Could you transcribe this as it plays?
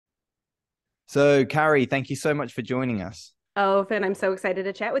So, Carrie, thank you so much for joining us. Oh, Finn, I'm so excited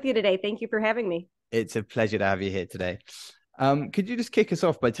to chat with you today. Thank you for having me. It's a pleasure to have you here today. Could you just kick us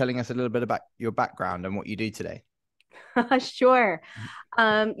off by telling us a little bit about your background and what you do today? Sure.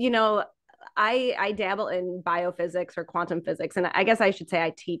 Um, you know, I dabble in biophysics or quantum physics, and I guess I should say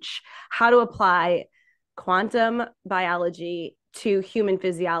I teach how to apply quantum biology to human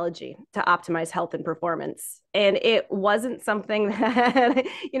physiology to optimize health and performance. And it wasn't something that,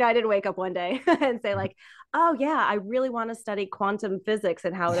 I didn't wake up one day and say, like, oh, yeah, I really want to study quantum physics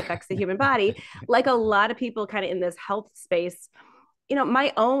and how it affects the human body. Like a lot of people kind of in this health space,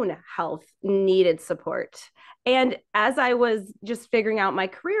 my own health needed support. And as I was just figuring out my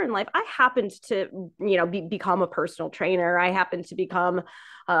career in life, I happened to, become a personal trainer. I happened to become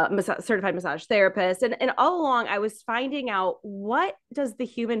a certified massage therapist. And all along, I was finding out, what does the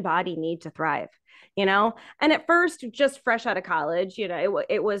human body need to thrive? And at first, just fresh out of college,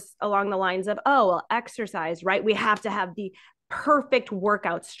 it was along the lines of, oh, well, exercise, right? We have to have the perfect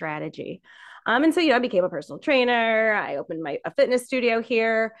workout strategy. And so, I became a personal trainer. I opened a fitness studio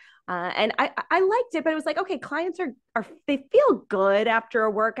here. And I liked it, but it was like, okay, clients they feel good after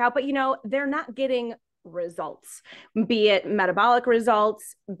a workout, but they're not getting results, be it metabolic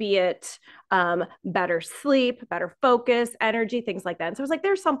results, be it better sleep, better focus, energy, things like that. And so I was like,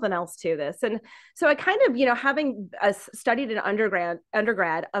 there's something else to this. And so I kind of, having studied in undergrad,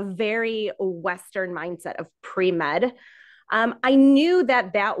 a very Western mindset of pre-med, I knew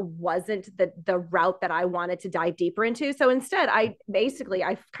that wasn't the route that I wanted to dive deeper into. So instead, I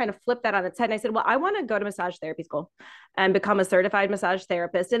kind of flipped that on its head, and I said, well, I want to go to massage therapy school and become a certified massage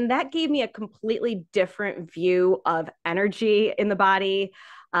therapist. And that gave me a completely different view of energy in the body,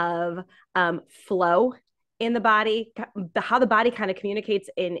 of flow in the body, how the body kind of communicates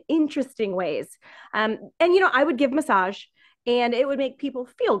in interesting ways. And I would give massage and it would make people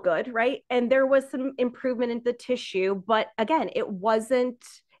feel good, right? And there was some improvement in the tissue, but again, it wasn't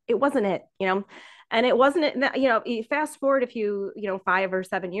it. And it wasn't, fast forward a few, 5 or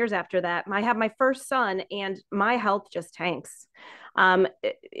 7 years after that, I have my first son and my health just tanks. From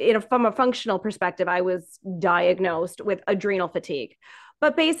a functional perspective, I was diagnosed with adrenal fatigue,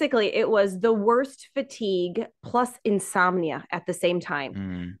 but basically it was the worst fatigue plus insomnia at the same time.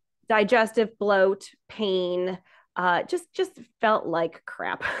 Mm, Digestive bloat, pain, just felt like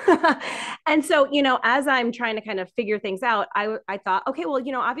crap. And so, as I'm trying to kind of figure things out, I thought, okay, well,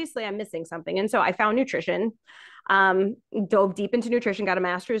 obviously I'm missing something. And so I found nutrition, dove deep into nutrition, got a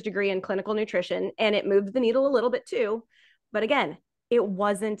master's degree in clinical nutrition, and it moved the needle a little bit too. But again, it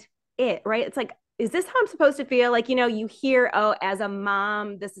wasn't it, right? It's like, is this how I'm supposed to feel? Like, you hear, oh, as a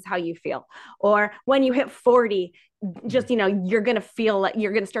mom, this is how you feel. Or when you hit 40, just, you're going to feel like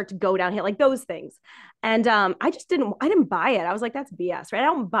you're going to start to go downhill, like those things. And I didn't buy it. I was like, that's BS, right? I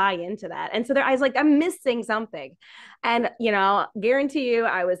don't buy into that. And so I was like, I'm missing something. And, guarantee you,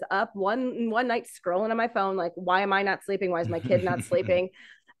 I was up one night scrolling on my phone, like, why am I not sleeping? Why is my kid not sleeping?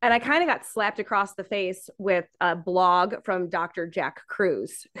 And I kind of got slapped across the face with a blog from Dr. Jack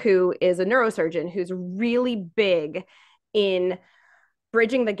Kruse, who is a neurosurgeon who's really big in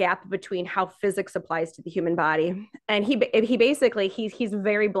bridging the gap between how physics applies to the human body. And he basically he's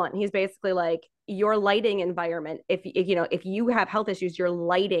very blunt. He's basically like, your lighting environment, if you have health issues, your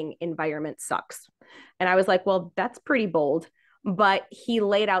lighting environment sucks. And I was like, well, that's pretty bold. But he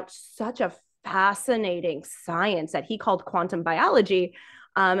laid out such a fascinating science that he called quantum biology.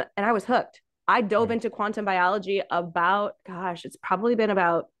 And I was hooked. I dove into quantum biology about, gosh, it's probably been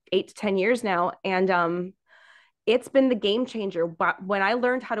about 8 to 10 years now. And it's been the game changer. But when I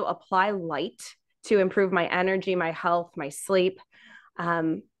learned how to apply light to improve my energy, my health, my sleep,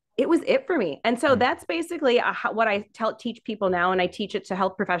 it was it for me. And so mm. that's basically what I teach people now. And I teach it to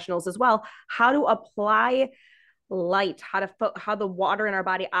health professionals as well, how to apply light, how the water in our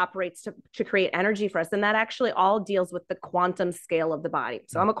body operates to create energy for us. And that actually all deals with the quantum scale of the body.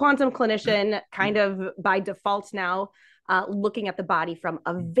 So I'm a quantum clinician, kind of by default now, looking at the body from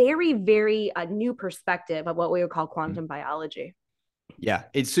a very, very new perspective of what we would call quantum biology. Yeah,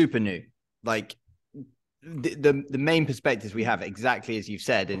 it's super new. Like the main perspectives we have, exactly as you've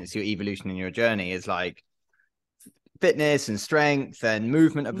said, and it's your evolution in your journey, is like fitness and strength and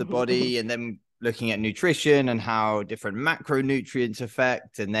movement of the body, and then looking at nutrition and how different macronutrients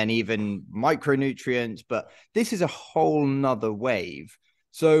affect, and then even micronutrients. But this is a whole nother wave.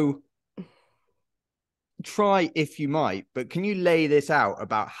 So try, if you might, but can you lay this out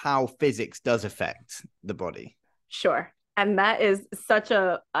about how physics does affect the body? Sure. And that is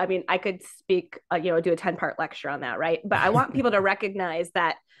I mean, I could speak, do a 10-part lecture on that, right? But I want people to recognize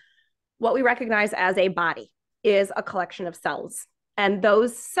that what we recognize as a body is a collection of cells. And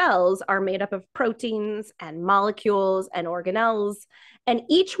those cells are made up of proteins and molecules and organelles. And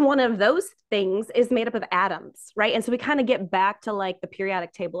each one of those things is made up of atoms, right? And so we kind of get back to like the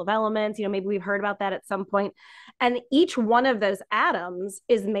periodic table of elements. Maybe we've heard about that at some point. And each one of those atoms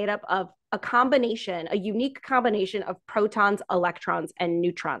is made up of a unique combination of protons, electrons, and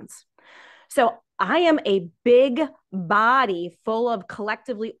neutrons. So I am a big body full of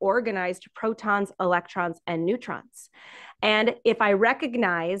collectively organized protons, electrons, and neutrons. And if I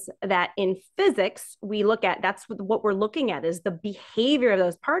recognize that in physics, that's what we're looking at is the behavior of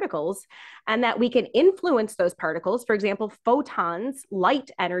those particles, and that we can influence those particles. For example, photons, light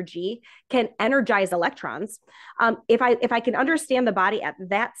energy, can energize electrons. If I can understand the body at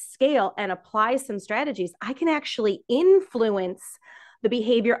that scale and apply some strategies, I can actually influence the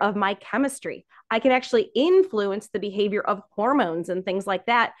behavior of my chemistry. I can actually influence the behavior of hormones and things like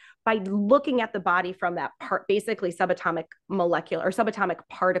that by looking at the body from that basically subatomic molecular or subatomic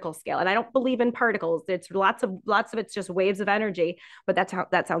particle scale. And I don't believe in particles. It's lots of it's just waves of energy, but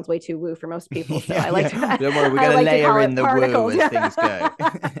that sounds way too woo for most people. So I like to, don't worry, we're going to layer in the particles. Woo as things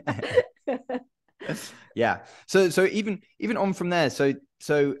go. Yeah. So even on from there,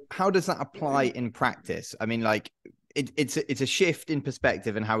 so how does that apply in practice? I mean, like, it's a shift in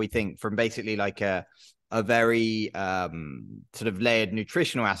perspective and how we think from basically like a very sort of layered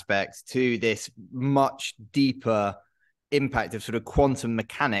nutritional aspect to this much deeper impact of sort of quantum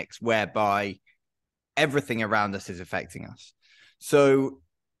mechanics whereby everything around us is affecting us. So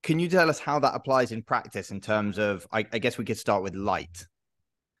can you tell us how that applies in practice in terms of, I guess we could start with light.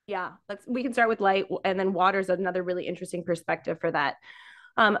 Yeah, we can start with light, and then water is another really interesting perspective for that.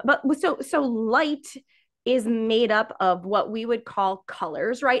 But so light is made up of what we would call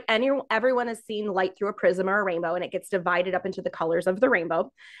colors, right? Everyone has seen light through a prism or a rainbow, and it gets divided up into the colors of the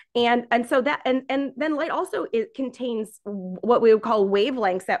rainbow. And so that, and then light also, it contains what we would call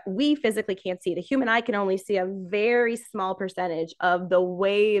wavelengths that we physically can't see. The human eye can only see a very small percentage of the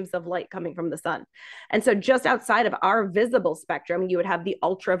waves of light coming from the sun. And so just outside of our visible spectrum, you would have the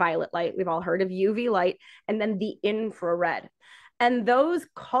ultraviolet light. We've all heard of UV light, and then the infrared. And those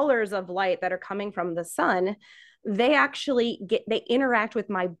colors of light that are coming from the sun, they interact with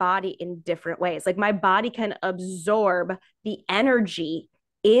my body in different ways. Like my body can absorb the energy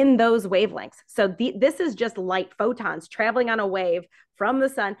in those wavelengths. So this is just light photons traveling on a wave from the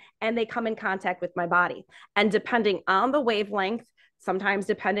sun, and they come in contact with my body. And depending on the wavelength, sometimes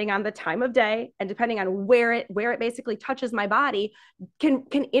depending on the time of day and depending on where it basically touches my body, can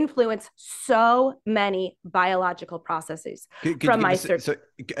influence so many biological processes. So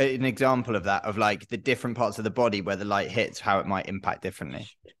an example of that, of like the different parts of the body where the light hits, how it might impact differently.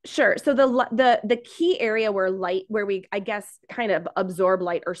 Sure. So the key area where we, I guess, kind of absorb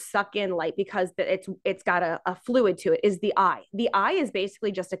light or suck in light because it's got a fluid to it, is the eye. The eye is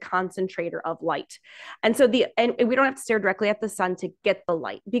basically just a concentrator of light. And so and we don't have to stare directly at the sun to get the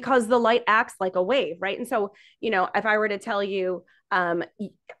light, because the light acts like a wave, right? And so, if I were to tell you,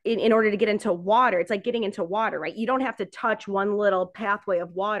 in order to get into water, it's like getting into water, right? You don't have to touch one little pathway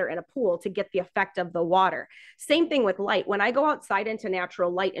of water in a pool to get the effect of the water. Same thing with light. When I go outside into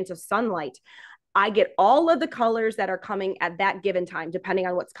natural light, into sunlight, I get all of the colors that are coming at that given time, depending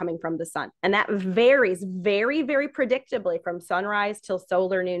on what's coming from the sun. And that varies very, very predictably from sunrise till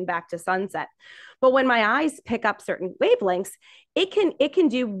solar noon back to sunset. But when my eyes pick up certain wavelengths, it can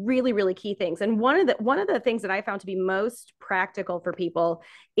do really, really key things. And one of the things that I found to be most practical for people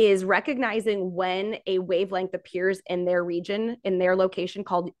is recognizing when a wavelength appears in their region, in their location,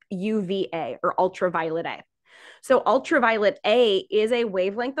 called UVA or ultraviolet A. So ultraviolet A is a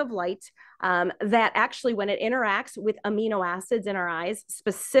wavelength of light that actually, when it interacts with amino acids in our eyes,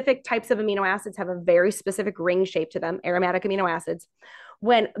 specific types of amino acids have a very specific ring shape to them, aromatic amino acids.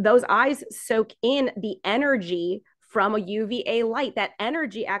 When those eyes soak in the energy from a UVA light, that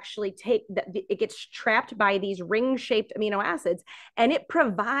energy actually it gets trapped by these ring-shaped amino acids, and it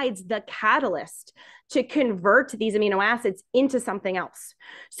provides the catalyst to convert these amino acids into something else.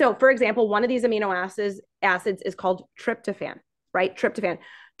 So, for example, one of these amino acids is called tryptophan, right?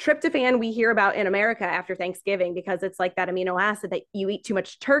 Tryptophan we hear about in America after Thanksgiving because it's like that amino acid that you eat too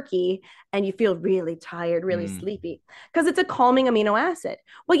much turkey and you feel really tired, really sleepy, because it's a calming amino acid.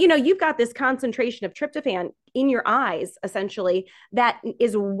 Well, you've got this concentration of tryptophan in your eyes, essentially, that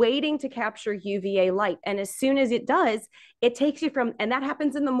is waiting to capture UVA light. And as soon as it does, it takes you from, and that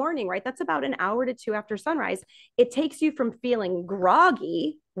happens in the morning, right? That's about an hour to two after sunrise. It takes you from feeling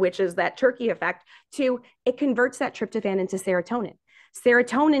groggy, which is that turkey effect, to it converts that tryptophan into serotonin.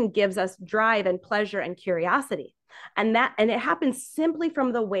 Serotonin gives us drive and pleasure and curiosity. And it happens simply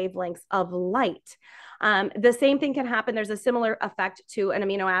from the wavelengths of light. The same thing can happen. There's a similar effect to an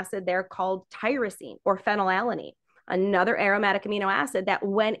amino acid there called tyrosine or phenylalanine, another aromatic amino acid that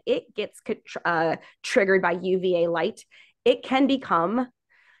when it gets triggered by UVA light, it can become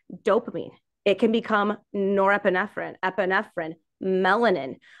dopamine. It can become norepinephrine, epinephrine,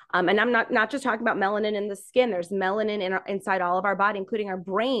 melanin. And I'm not just talking about melanin in the skin. There's melanin inside all of our body, including our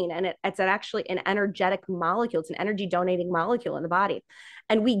brain. And it's actually an energetic molecule. It's an energy donating molecule in the body.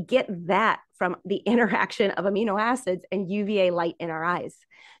 And we get that from the interaction of amino acids and UVA light in our eyes.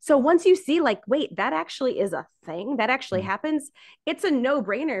 So once you see like, wait, that actually is a thing, that actually happens, it's a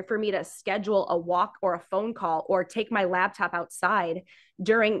no-brainer for me to schedule a walk or a phone call or take my laptop outside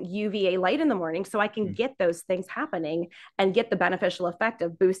during UVA light in the morning so I can get those things happening and get the beneficial effect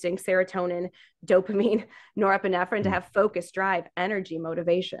of boosting serotonin, dopamine, norepinephrine to have focus, drive, energy,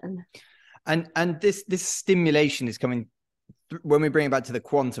 motivation. And this stimulation is coming when we bring it back to the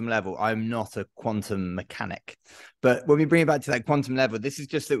quantum level. I'm not a quantum mechanic, but when we bring it back to that quantum level, this is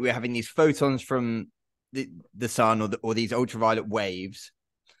just that we're having these photons from the sun or these ultraviolet waves,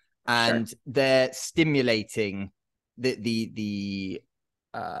 and they're stimulating the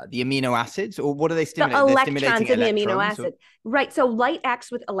amino acids, or what are they stimulating? The electrons in the amino acid. Right. So light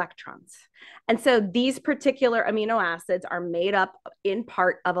acts with electrons. And so these particular amino acids are made up in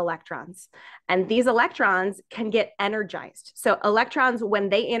part of electrons. And these electrons can get energized. So electrons, when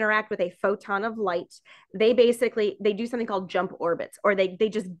they interact with a photon of light, they do something called jump orbits, or they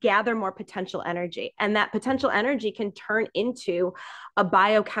just gather more potential energy. And that potential energy can turn into a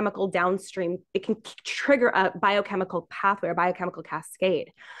biochemical downstream. It can trigger a biochemical pathway or biochemical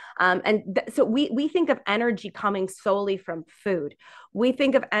cascade. So we think of energy coming solely from food. We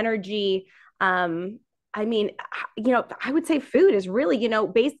think of energy, I mean, I would say food is really,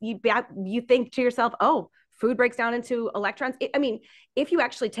 you think to yourself, oh, food breaks down into electrons. If you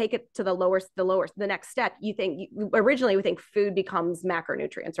actually take it to the next step, originally we think food becomes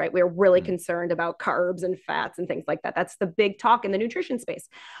macronutrients, right? We're really concerned about carbs and fats and things like that. That's the big talk in the nutrition space,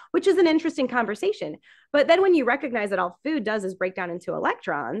 which is an interesting conversation. But then when you recognize that all food does is break down into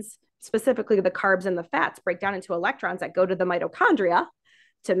electrons, specifically the carbs and the fats break down into electrons that go to the mitochondria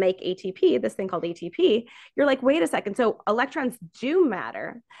to make ATP, this thing called ATP, you're like, wait a second. So electrons do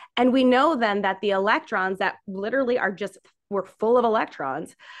matter. And we know then that the electrons that literally we're full of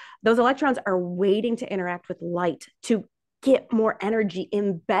electrons, those electrons are waiting to interact with light to get more energy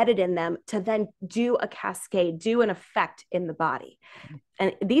embedded in them to then do a cascade, do an effect in the body.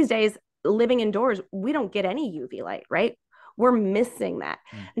 And these days, living indoors, we don't get any UV light, right? We're missing that.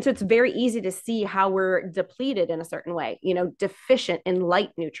 And so it's very easy to see how we're depleted in a certain way, deficient in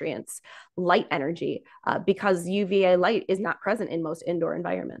light nutrients, light energy, because UVA light is not present in most indoor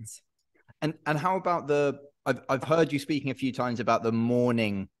environments. And how about I've heard you speaking a few times about the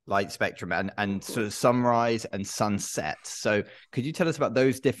morning light spectrum and sort of sunrise and sunset. So could you tell us about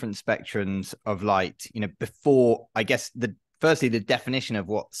those different spectrums of light, before, I guess, firstly, the definition of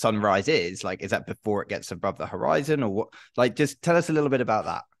what sunrise is that before it gets above the horizon, or what? Just tell us a little bit about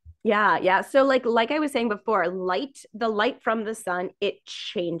that. Yeah. So like I was saying before, the light from the sun, it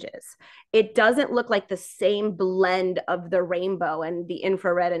changes. It doesn't look like the same blend of the rainbow and the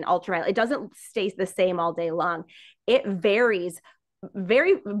infrared and ultraviolet. It doesn't stay the same all day long. It varies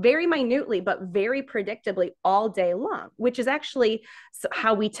very, very minutely, but very predictably all day long, which is actually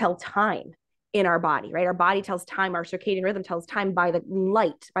how we tell time in our body, right? Our body tells time, our circadian rhythm tells time by the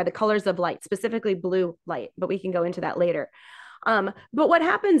light, by the colors of light, specifically blue light, but we can go into that later. But what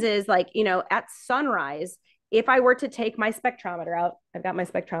happens is at sunrise, if I were to take my spectrometer out, I've got my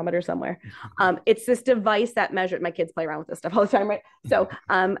spectrometer somewhere. It's this device that measures, my kids play around with this stuff all the time, right? So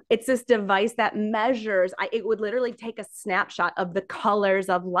it's this device that measures, it would literally take a snapshot of the colors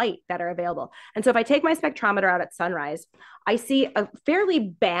of light that are available. And so if I take my spectrometer out at sunrise, I see a fairly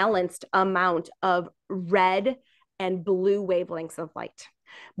balanced amount of red and blue wavelengths of light.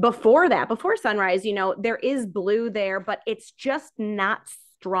 Before sunrise, there is blue there, but it's just not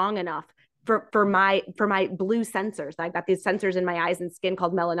strong enough for my blue sensors. I've got these sensors in my eyes and skin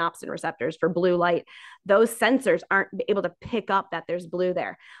called melanopsin receptors for blue light. Those sensors aren't able to pick up that there's blue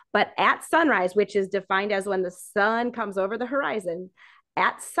there. But at sunrise, which is defined as when the sun comes over the horizon,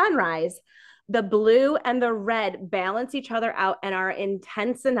 at sunrise, the blue and the red balance each other out and are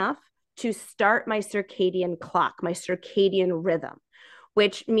intense enough to start my circadian clock, my circadian rhythm,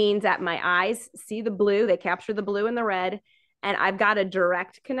 which means that my eyes see the blue, they capture the blue and the red, and I've got a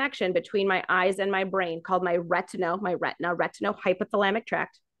direct connection between my eyes and my brain called my retinohypothalamic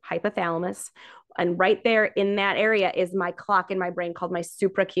tract, hypothalamus. And right there in that area is my clock in my brain called my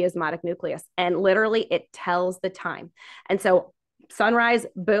suprachiasmatic nucleus. And literally it tells the time. And so sunrise,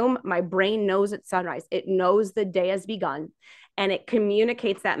 boom, my brain knows it's sunrise. It knows the day has begun, and it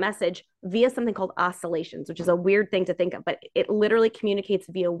communicates that message via something called oscillations, which is a weird thing to think of, but it literally communicates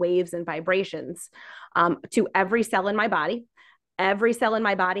via waves and vibrations to every cell in my body. Every cell in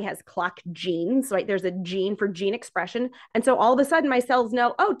my body has clock genes, right? There's a gene for gene expression. And so all of a sudden my cells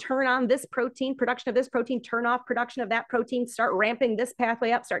know, oh, turn on this protein, production of this protein, turn off production of that protein, start ramping this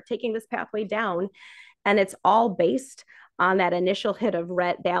pathway up, start taking this pathway down. And it's all based on that initial hit of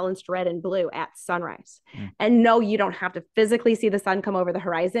red, balanced red and blue at sunrise. And no, you don't have to physically see the sun come over the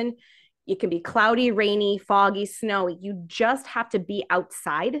horizon. It can be cloudy, rainy, foggy, snowy. You just have to be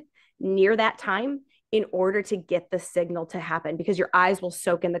outside near that time in order to get the signal to happen, because your eyes will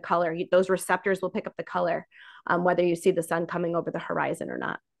soak in the color. Those receptors will pick up the color, whether you see the sun coming over the horizon or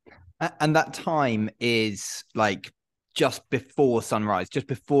not. And that time is like just before sunrise, just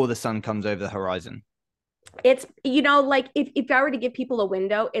before the sun comes over the horizon. It's, you know, like if I were to give people a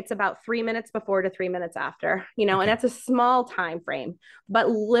window, it's about 3 minutes before to 3 minutes after, you know, okay. And that's a small time frame, but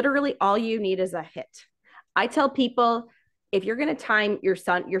literally all you need is a hit. I tell people, if you're going to time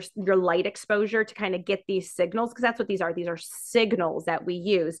your light exposure to kind of get these signals, because that's what these are signals that we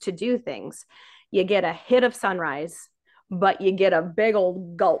use to do things. You get a hit of sunrise, but you get a big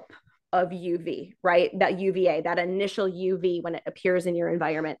old gulp of UV, right? That UVA, that initial UV when it appears in your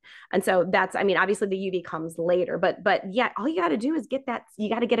environment. And so that's, I mean, obviously the UV comes later, but yeah, all you got to do is get that, you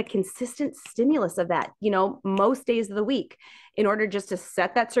got to get a consistent stimulus of that, you know, most days of the week in order just to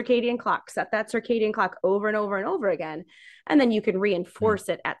set that circadian clock over and over and over again. And then you can reinforce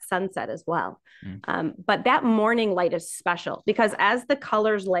it at sunset as well. But that morning light is special because as the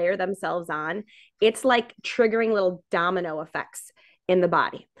colors layer themselves on, it's like triggering little domino effects in the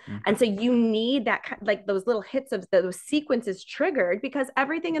body. And so you need that, like those little hits of those sequences triggered because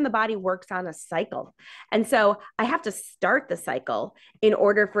everything in the body works on a cycle. And so I have to start the cycle in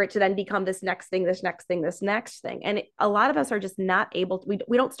order for it to then become this next thing, this next thing, this next thing. And a lot of us are just not able to,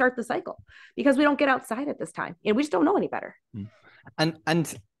 we don't start the cycle because we don't get outside at this time and we just don't know any better.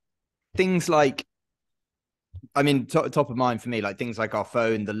 And things like, I mean, top of mind for me, like things like our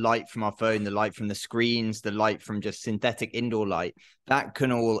phone, the light from our phone, the light from the screens, the light from just synthetic indoor light, that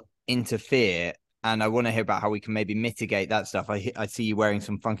can all interfere. And I want to hear about how we can maybe mitigate that stuff. I see you wearing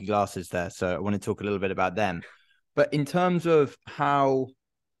some funky glasses there, so I want to talk a little bit about them. But in terms of how,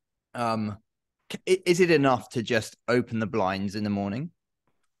 is it enough to just open the blinds in the morning?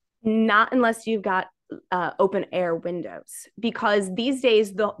 Not unless you've got open air windows, because these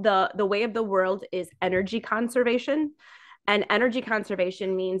days the way of the world is energy conservation, and energy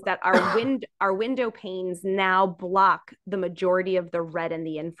conservation means that our window panes now block the majority of the red and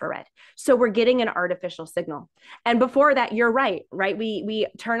the infrared, so we're getting an artificial signal. And before that, you're right, we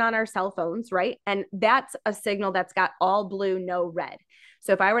turn on our cell phones, right, and that's a signal that's got all blue, no red.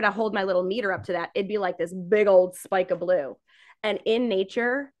 So if I were to hold my little meter up to that, it'd be like this big old spike of blue. And in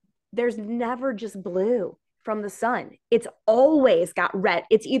nature, there's never just blue from the sun. It's always got red.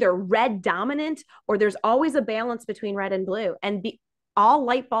 It's either red dominant or there's always a balance between red and blue. And all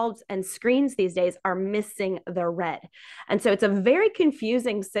light bulbs and screens these days are missing the red. And so it's a very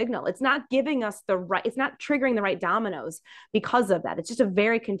confusing signal. It's not giving us the right, it's not triggering the right dominoes because of that. It's just a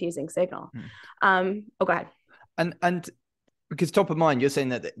very confusing signal. Go ahead. And because top of mind, you're saying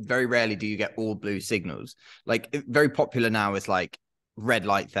that very rarely do you get all blue signals. Like very popular now is like red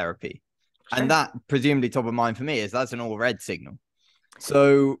light therapy. Sure. And that presumably top of mind for me is that's an all red signal.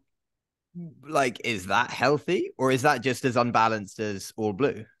 So like, is that healthy or is that just as unbalanced as all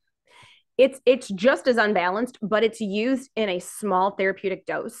blue? It's just as unbalanced, but it's used in a small therapeutic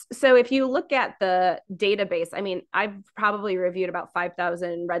dose. So if you look at the database, I mean, I've probably reviewed about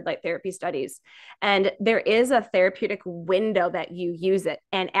 5,000 red light therapy studies, and there is a therapeutic window that you use it.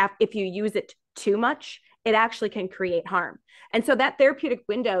 And if you use it too much, it actually can create harm. And so that therapeutic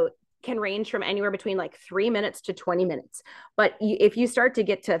window can range from anywhere between like 3 minutes to 20 minutes. But if you start to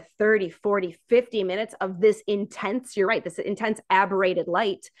get to 30, 40, 50 minutes of this intense, you're right, this intense aberrated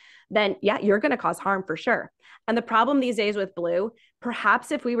light, then yeah, you're going to cause harm for sure. And the problem these days with blue,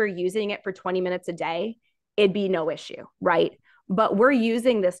 perhaps if we were using it for 20 minutes a day, it'd be no issue, right? But we're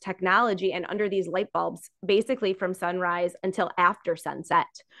using this technology and under these light bulbs, basically from sunrise until after sunset.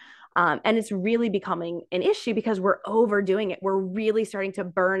 And it's really becoming an issue because we're overdoing it. We're really starting to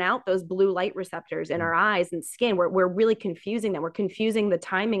burn out those blue light receptors in our eyes and skin. We're really confusing them. We're confusing the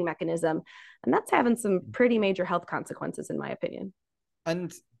timing mechanism. And that's having some pretty major health consequences, in my opinion.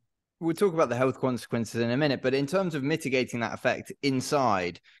 And we'll talk about the health consequences in a minute, but in terms of mitigating that effect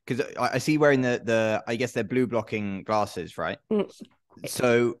inside, because I see you wearing the I guess they're blue blocking glasses, right?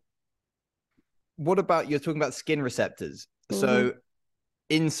 So what about, you're talking about skin receptors. So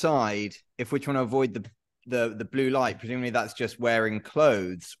inside, if we're trying to avoid the blue light, presumably that's just wearing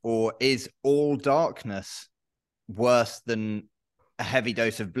clothes, or is all darkness worse than a heavy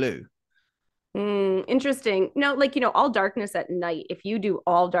dose of blue? Interesting. No, like, all darkness at night, if you do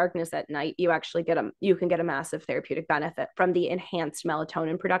all darkness at night, you can get a massive therapeutic benefit from the enhanced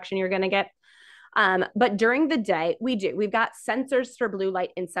melatonin production you're going to get. But during the day, we've got sensors for blue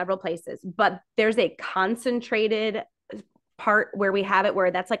light in several places, but there's a concentrated part where we have it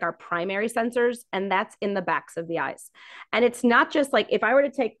where that's like our primary sensors, and that's in the backs of the eyes. And it's not just like, if I were to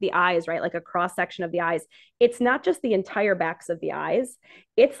take the eyes, right, like a cross section of the eyes, it's not just the entire backs of the eyes,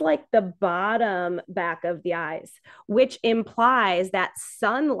 it's like the bottom back of the eyes, which implies that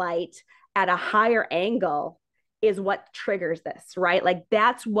sunlight at a higher angle is what triggers this, right? Like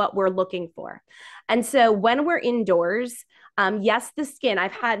that's what we're looking for. And so when we're indoors, yes, the skin,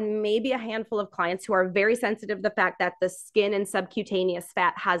 I've had maybe a handful of clients who are very sensitive to the fact that the skin and subcutaneous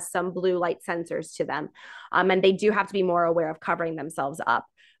fat has some blue light sensors to them. And they do have to be more aware of covering themselves up.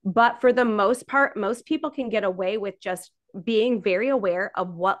 But for the most part, most people can get away with just being very aware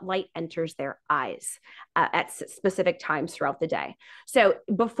of what light enters their eyes at specific times throughout the day. So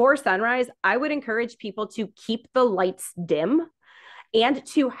before sunrise, I would encourage people to keep the lights dim and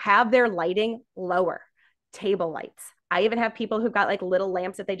to have their lighting lower, table lights. I even have people who've got like little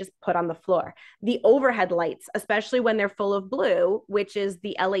lamps that they just put on the floor. The overhead lights, especially when they're full of blue, which is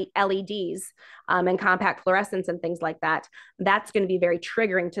the LEDs and compact fluorescents and things like that, that's going to be very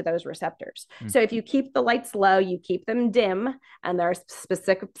triggering to those receptors. So if you keep the lights low, you keep them dim, and there are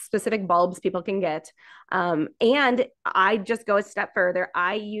specific bulbs people can get. And I just go a step further.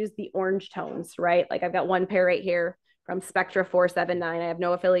 I use the orange tones, right? Like I've got one pair right here from Spectra 479. I have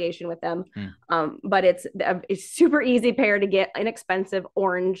no affiliation with them, but it's a super easy pair to get, inexpensive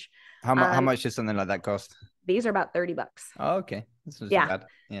orange. How much does something like that cost? These are about $30. Oh, okay. This is bad.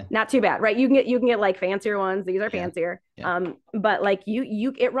 Yeah, not too bad, right? You can get like fancier ones. These are fancier. But like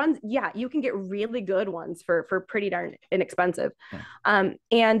you can get really good ones for pretty darn inexpensive. And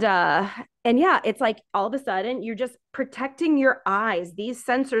it's like all of a sudden you're just protecting your eyes, these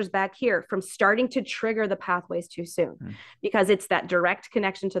sensors back here, from starting to trigger the pathways too soon, because it's that direct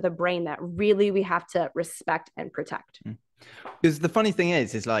connection to the brain that really we have to respect and protect. Because the funny thing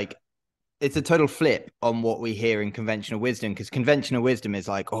is like, it's a total flip on what we hear in conventional wisdom, because conventional wisdom is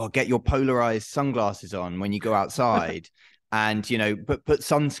like, oh, get your polarized sunglasses on when you go outside and, put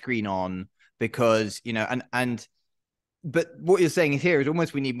sunscreen on because, but what you're saying here is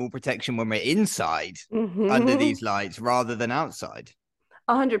almost we need more protection when we're inside under these lights rather than outside.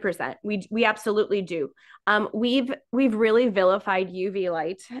 100%. We absolutely do. We've really vilified UV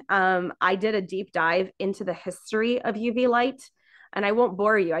light. I did a deep dive into the history of UV light, and I won't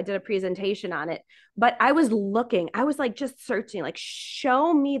bore you. I did a presentation on it, but I was like just searching, like,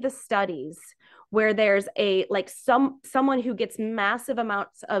 show me the studies where there's someone who gets massive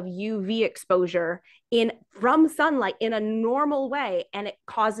amounts of UV exposure from sunlight in a normal way, and it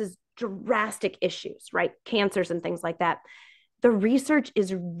causes drastic issues, right? Cancers and things like that. The research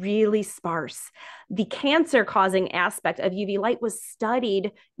is really sparse. The cancer causing aspect of UV light was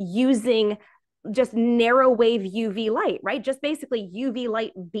studied using just narrow wave UV light, right? Just basically UV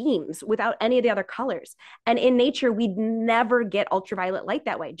light beams without any of the other colors. And in nature, we'd never get ultraviolet light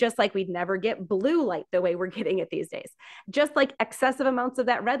that way, just like we'd never get blue light the way we're getting it these days. Just like excessive amounts of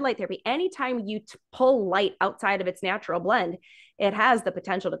that red light therapy, anytime you pull light outside of its natural blend, it has the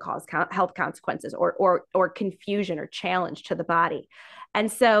potential to cause health consequences or confusion or challenge to the body.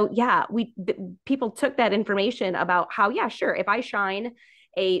 And so, people took that information about how, sure, if I shine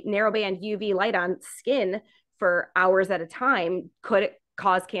a narrowband UV light on skin for hours at a time, could it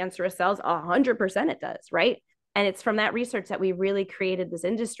cause cancerous cells? 100% it does, right? And it's from that research that we really created this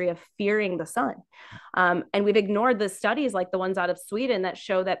industry of fearing the sun. And we've ignored the studies like the ones out of Sweden that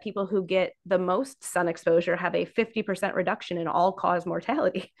show that people who get the most sun exposure have a 50% reduction in all-cause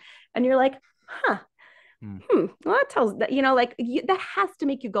mortality. And you're like, well, that tells that, that has to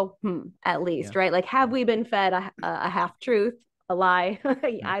make you go, at least, right? Like, have we been fed a half-truth? A lie?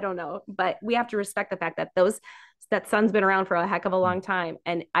 I don't know, but we have to respect the fact that that sun's been around for a heck of a long time,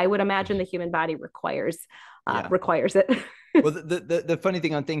 and I would imagine the human body requires it. Well, the funny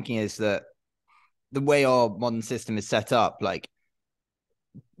thing I'm thinking is that the way our modern system is set up, like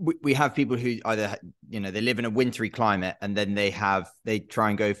we have people who either they live in a wintry climate, and then they try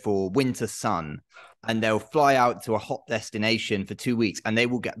and go for winter sun, and they'll fly out to a hot destination for 2 weeks, and they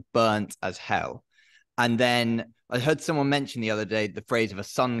will get burnt as hell. And then I heard someone mention the other day the phrase of a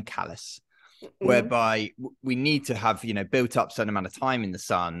sun callus, whereby we need to have, built up a certain amount of time in the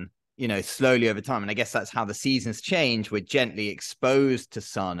sun, slowly over time. And I guess that's how the seasons change. We're gently exposed to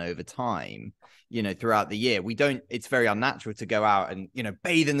sun over time, throughout the year. It's very unnatural to go out and,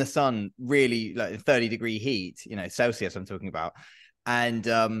 bathe in the sun, really, like 30-degree heat, Celsius I'm talking about. And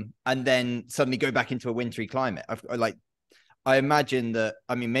then suddenly go back into a wintry climate. I imagine that,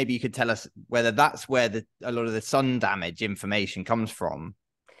 maybe you could tell us whether that's where a lot of the sun damage information comes from.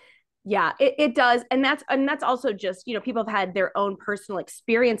 Yeah, it does. And that's also just, people have had their own personal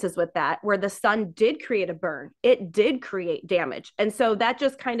experiences with that, where the sun did create a burn. It did create damage. And so that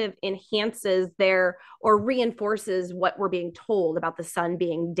just kind of enhances or reinforces what we're being told about the sun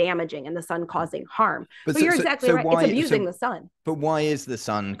being damaging and the sun causing harm. But you're exactly right. It's abusing the sun. But why is the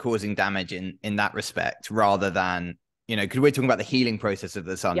sun causing damage in that respect, rather than, because we're talking about the healing process of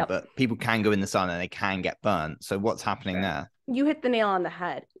the sun, yep. But people can go in the sun and they can get burnt. So what's happening there? You hit the nail on the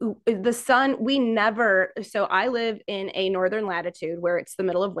head. The sun, so I live in a northern latitude where it's the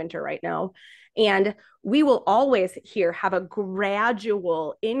middle of winter right now. And we will always here have a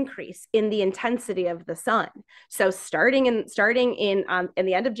gradual increase in the intensity of the sun. So starting in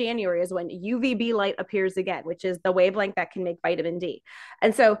the end of January is when UVB light appears again, which is the wavelength that can make vitamin D.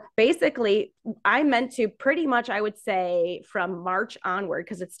 And so basically I meant to pretty much, I would say from March onward,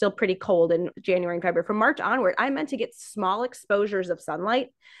 because it's still pretty cold in January and February, from March onward, I meant to get small exposures of sunlight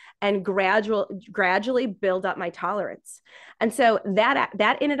and gradually build up my tolerance. And so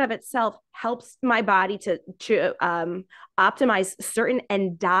that in and of itself helps my body to optimize certain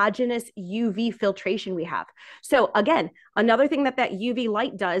endogenous UV filtration we have. So again, another thing that UV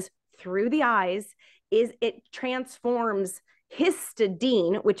light does through the eyes is it transforms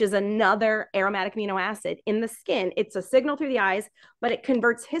histidine, which is another aromatic amino acid in the skin. It's a signal through the eyes, but it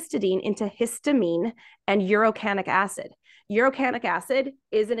converts histidine into histamine and urocanic acid. Urocanic acid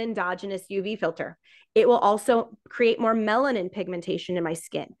is an endogenous UV filter. It will also create more melanin pigmentation in my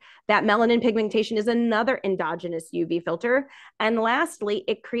skin. That melanin pigmentation is another endogenous UV filter. And lastly,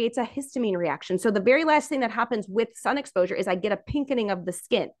 it creates a histamine reaction. So the very last thing that happens with sun exposure is I get a pinkening of the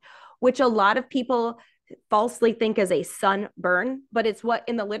skin, which a lot of people falsely think is a sunburn, but it's what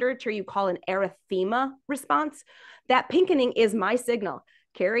in the literature you call an erythema response. That pinkening is my signal.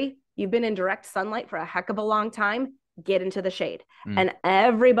 Carrie, you've been in direct sunlight for a heck of a long time. Get into the shade. And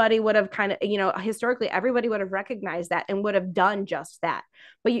everybody would have kind of, historically, everybody would have recognized that and would have done just that.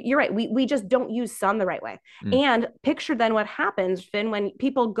 But you're right. We just don't use sun the right way. And picture then what happens, Finn, when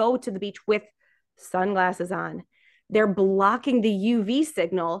people go to the beach with sunglasses on. They're blocking the UV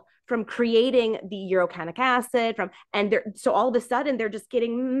signal from creating the urocanic acid so all of a sudden they're just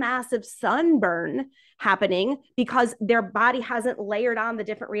getting massive sunburn happening because their body hasn't layered on the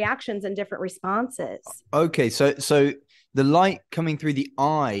different reactions and different responses. Okay, so the light coming through the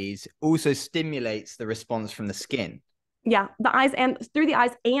eyes also stimulates the response from the skin. Yeah, the eyes and through the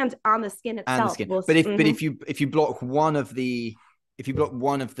eyes and on the skin itself. And the skin. But if you block one of the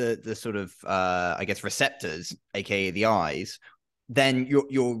sort of I guess receptors, aka the eyes, then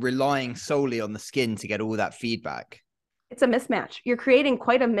you're relying solely on the skin to get all that feedback. It's a mismatch. You're creating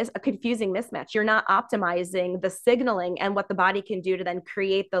quite a confusing mismatch. You're not optimizing the signaling and what the body can do to then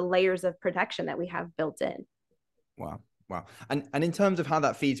create the layers of protection that we have built in. Wow. And in terms of how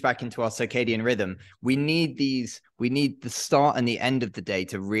that feeds back into our circadian rhythm, we need the start and the end of the day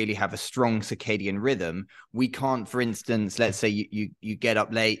to really have a strong circadian rhythm. We can't, for instance, let's say you get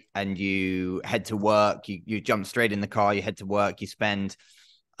up late and you head to work, you jump straight in the car, you head to work, you spend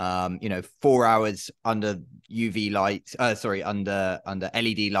 4 hours under UV lights, under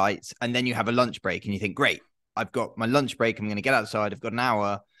LED lights, and then you have a lunch break and you think, great, I've got my lunch break, I'm going to get outside, I've got an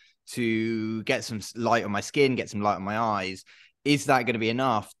hour to get some light on my skin, get some light on my eyes. Is that going to be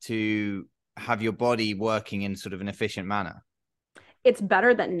enough to have your body working in sort of an efficient manner? It's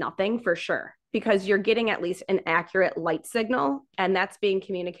better than nothing for sure, because you're getting at least an accurate light signal and that's being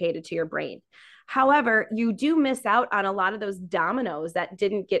communicated to your brain. However, you do miss out on a lot of those dominoes that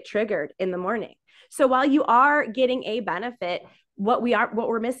didn't get triggered in the morning. So while you are getting a benefit, what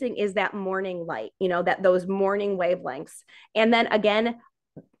we're missing is that morning light, those morning wavelengths. And then again,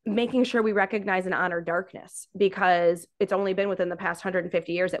 making sure we recognize and honor darkness, because it's only been within the past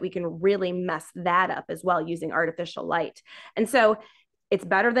 150 years that we can really mess that up as well using artificial light. And so it's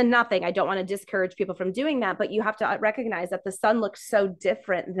better than nothing. I don't want to discourage people from doing that, but you have to recognize that the sun looks so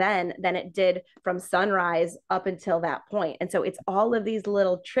different then than it did from sunrise up until that point. And so it's all of these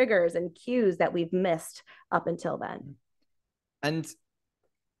little triggers and cues that we've missed up until then. And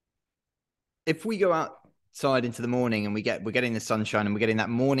if we go out outside into the morning and we're getting the sunshine and we're getting that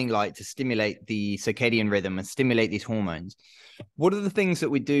morning light to stimulate the circadian rhythm and stimulate these hormones, what are the things that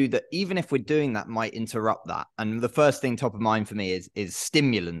we do that, even if we're doing that, might interrupt that? And the first thing top of mind for me is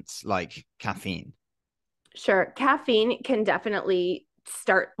stimulants like caffeine. Sure. Caffeine can definitely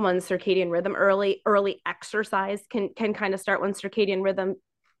start one's circadian rhythm early. Early exercise can kind of start one's circadian rhythm,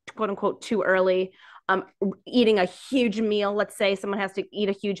 quote unquote, too early. Eating a huge meal. Let's say someone has to eat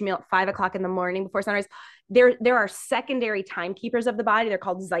a huge meal at 5 o'clock in the morning before sunrise. There are secondary timekeepers of the body. They're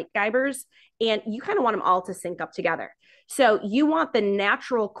called Zeitgebers, and you kind of want them all to sync up together. So you want the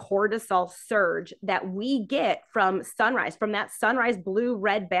natural cortisol surge that we get from sunrise, from that sunrise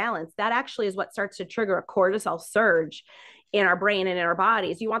blue-red balance. That actually is what starts to trigger a cortisol surge in our brain and in our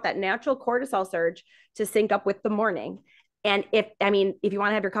bodies. You want that natural cortisol surge to sync up with the morning. And if you want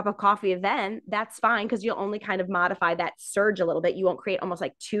to have your cup of coffee then, that's fine, because you'll only kind of modify that surge a little bit. You won't create almost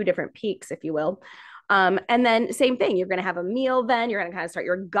like two different peaks, if you will. And then same thing, you're going to have a meal then. You're going to kind of start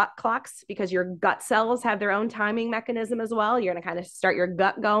your gut clocks, because your gut cells have their own timing mechanism as well. You're going to kind of start your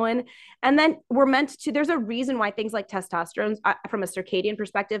gut going. And then there's a reason why things like testosterone, from a circadian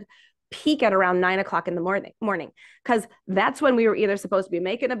perspective, peak at around 9 o'clock in the morning, because that's when we were either supposed to be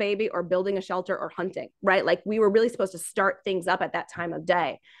making a baby or building a shelter or hunting, right? Like we were really supposed to start things up at that time of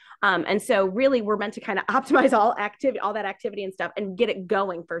day. And so really we're meant to kind of optimize all that activity and stuff and get it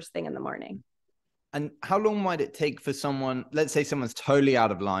going first thing in the morning. And how long might it take for someone, let's say someone's totally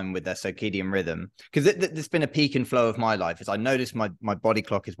out of line with their circadian rhythm? Because there's been a peak and flow of my life as I notice my body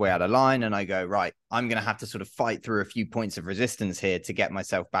clock is way out of line, and I go, right, I'm going to have to sort of fight through a few points of resistance here to get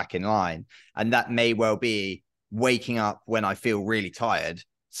myself back in line. And that may well be waking up when I feel really tired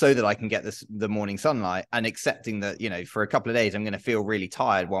so that I can get the morning sunlight, and accepting that, for a couple of days, I'm going to feel really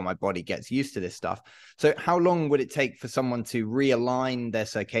tired while my body gets used to this stuff. So how long would it take for someone to realign their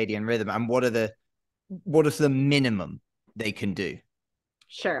circadian rhythm, and what is the minimum they can do?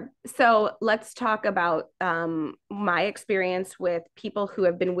 Sure. So let's talk about my experience with people who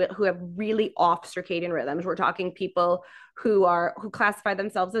have really off circadian rhythms. We're talking people who classify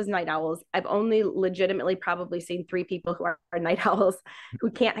themselves as night owls. I've only legitimately probably seen 3 people who are night owls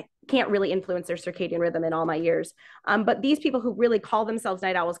who can't really influence their circadian rhythm in all my years. But these people who really call themselves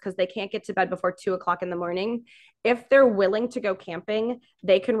night owls because they can't get to bed before 2 o'clock in the morning, if they're willing to go camping,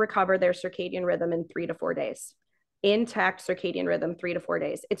 they can recover their circadian rhythm in 3 to 4 days. Intact circadian rhythm, 3 to 4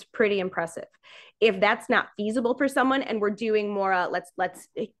 days. It's pretty impressive. If that's not feasible for someone, and we're doing more, let's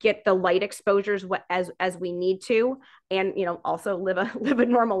get the light exposures as we need to, and also live a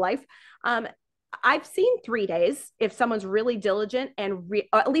normal life. I've seen 3 days if someone's really diligent, and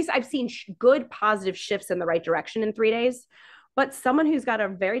at least I've seen good positive shifts in the right direction in 3 days. But someone who's got a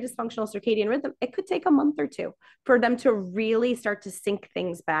very dysfunctional circadian rhythm, it could take a month or 2 for them to really start to sync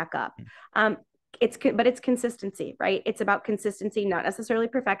things back up. But it's consistency, right? It's about consistency, not necessarily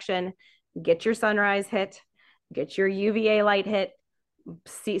perfection. Get your sunrise hit, get your UVA light hit,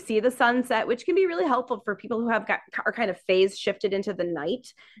 see the sunset, which can be really helpful for people who are kind of phase shifted into the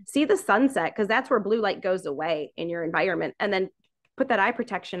night. See the sunset, because that's where blue light goes away in your environment, and then put that eye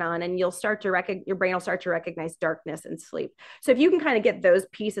protection on, and your brain will start to recognize darkness and sleep. So if you can kind of get those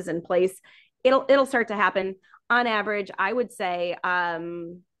pieces in place, it'll start to happen. On average, I would say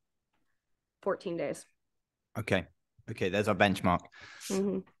 14 days. Okay. There's our benchmark.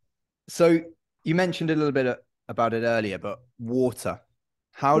 Mm-hmm. So you mentioned a little bit about it earlier, but water.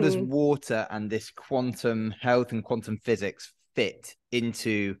 How does water and this quantum health and quantum physics fit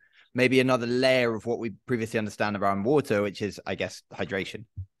into maybe another layer of what we previously understand around water, which is, I guess, hydration?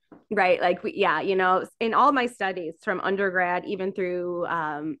 Right. Like, in all my studies from undergrad, even through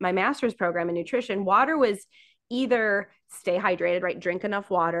my master's program in nutrition, water was either stay hydrated, right? Drink enough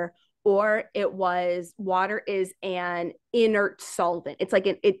water, or it was water is an inert solvent. It's like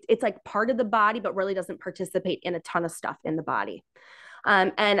it's like part of the body, but really doesn't participate in a ton of stuff in the body.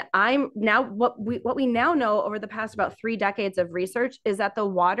 And I'm now what we now know over the past about 3 decades of research is that the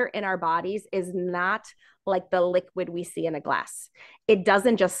water in our bodies is not like the liquid we see in a glass. It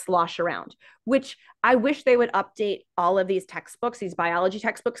doesn't just slosh around, which I wish they would update all of these textbooks, these biology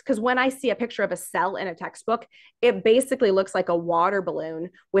textbooks, because when I see a picture of a cell in a textbook, it basically looks like a water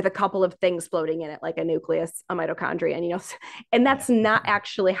balloon with a couple of things floating in it, like a nucleus, a mitochondria, and that's not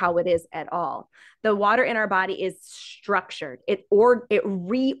actually how it is at all. The water in our body is structured. It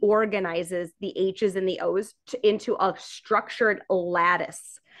reorganizes the H's and the O's into a structured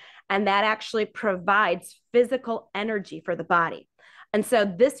lattice. And that actually provides physical energy for the body. And so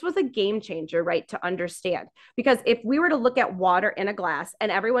this was a game changer, right, to understand. Because if we were to look at water in a glass,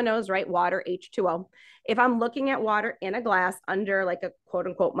 and everyone knows, right, water, H2O, if I'm looking at water in a glass under like a quote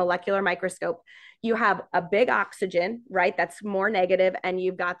unquote molecular microscope, you have a big oxygen, right, that's more negative, and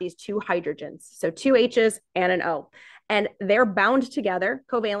you've got these two hydrogens, so two H's and an O. And they're bound together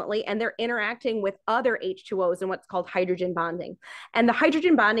covalently, and they're interacting with other H2Os in what's called hydrogen bonding. And the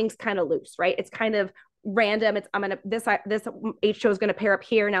hydrogen bonding is kind of loose, right? It's kind of random. It's this H2O is going to pair up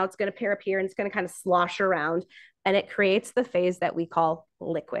here. Now it's going to pair up here, and it's going to kind of slosh around, and it creates the phase that we call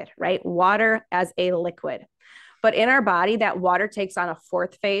liquid, right? Water as a liquid. But in our body, that water takes on a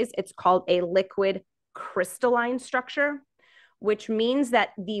fourth phase. It's called a liquid crystalline structure, which means that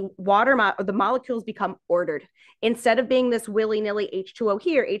the the molecules become ordered. Instead of being this willy-nilly H2O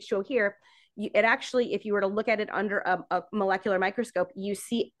here, H2O here, it actually, if you were to look at it under a molecular microscope, you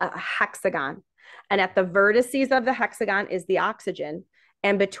see a hexagon. And at the vertices of the hexagon is the oxygen,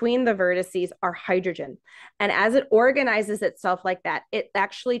 and between the vertices are hydrogen. And as it organizes itself like that, it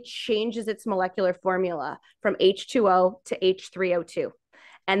actually changes its molecular formula from H2O to H3O2.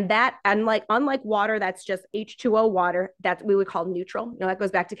 And that, unlike water, that's just H2O water, that we would call neutral. You know, that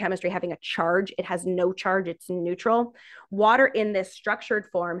goes back to chemistry having a charge. It has no charge, it's neutral. Water in this structured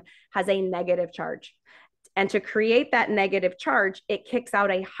form has a negative charge. And to create that negative charge, it kicks out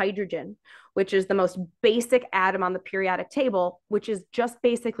a hydrogen, which is the most basic atom on the periodic table, which is just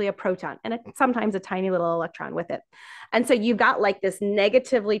basically a proton and sometimes a tiny little electron with it. And so you've got like this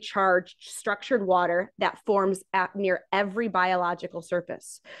negatively charged structured water that forms at near every biological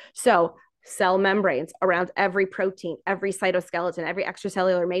surface. So cell membranes around every protein, every cytoskeleton, every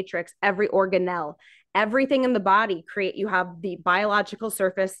extracellular matrix, every organelle, everything in the body you have the biological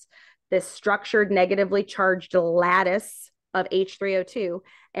surface, this structured negatively charged lattice of H3O2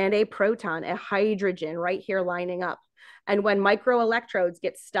 and a proton, a hydrogen right here lining up. And when microelectrodes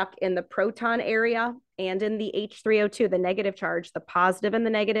get stuck in the proton area and in the H3O2, the negative charge, the positive and the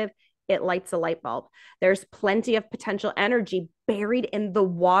negative, it lights a light bulb. There's plenty of potential energy buried in the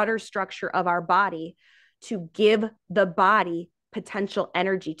water structure of our body to give the body potential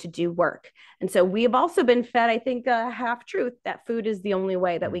energy to do work. And so we have also been fed, I think, a half truth that food is the only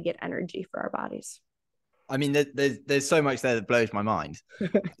way that we get energy for our bodies. I mean, there's so much there that blows my mind.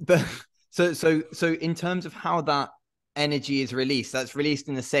 But so in terms of how that energy is released, that's released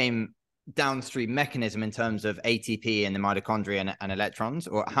in the same downstream mechanism in terms of ATP in the mitochondria and electrons,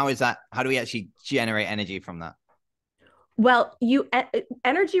 or how do we actually generate energy from that? Well,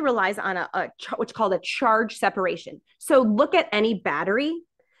 energy relies on what's called a charge separation. So look at any battery.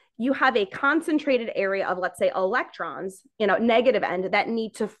 You have a concentrated area of, let's say, electrons, negative end that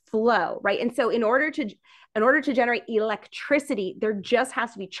need to flow, right? And so in order to generate electricity, there just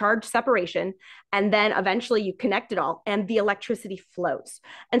has to be charge separation. And then eventually you connect it all and the electricity flows.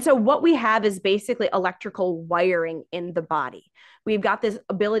 And so what we have is basically electrical wiring in the body. We've got this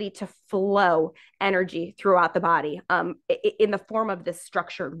ability to flow energy throughout the body in the form of this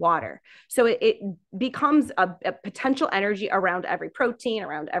structured water. So it becomes a potential energy around every protein,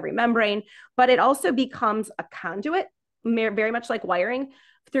 around every membrane, but it also becomes a conduit, very much like wiring,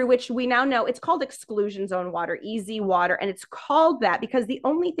 through which we now know it's called exclusion zone water, easy water. And it's called that because the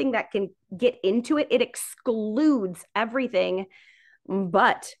only thing that can get into it, it excludes everything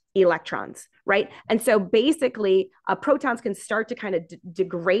but electrons, right? And so basically protons can start to kind of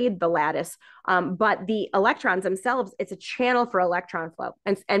degrade the lattice, but the electrons themselves, it's a channel for electron flow.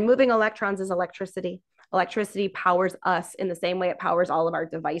 And moving electrons is electricity. Electricity powers us in the same way it powers all of our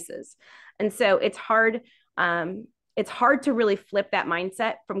devices. And so it's hard to really flip that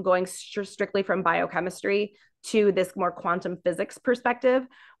mindset from going strictly from biochemistry to this more quantum physics perspective.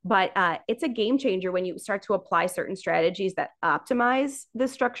 But it's a game changer when you start to apply certain strategies that optimize the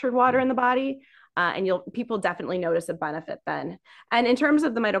structured water in the body. And people definitely notice a benefit then. And in terms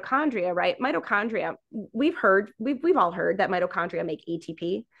of the mitochondria, right? Mitochondria, we've all heard that mitochondria make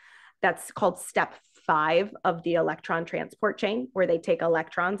ATP. That's called step 5 of the electron transport chain, where they take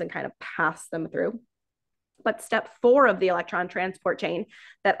electrons and kind of pass them through. But step 4 of the electron transport chain,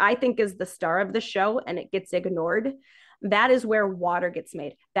 that I think is the star of the show and it gets ignored, that is where water gets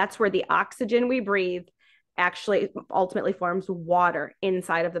made. That's where the oxygen we breathe actually ultimately forms water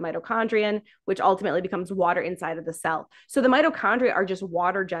inside of the mitochondrion, which ultimately becomes water inside of the cell. So the mitochondria are just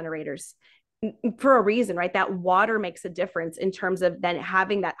water generators for a reason, right? That water makes a difference in terms of then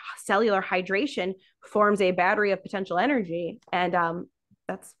having that cellular hydration forms a battery of potential energy. And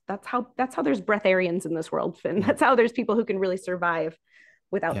that's how there's breatharians in this world, Finn. That's how there's people who can really survive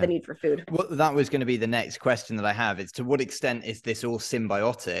without the need for food. Well, that was going to be the next question that I have. It's to what extent is this all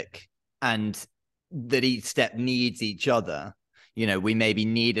symbiotic and that each step needs each other? we maybe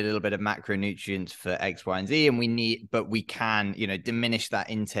need a little bit of macronutrients for X, Y, and Z, and but we can, diminish that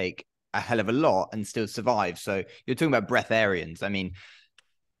intake a hell of a lot and still survive. So you're talking about breatharians. I mean,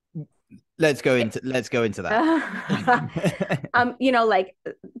 let's go into that. Like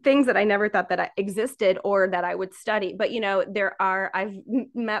things that I never thought that I existed or that I would study. But I've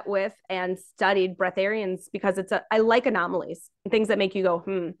met with and studied breatharians because I like anomalies, things that make you go,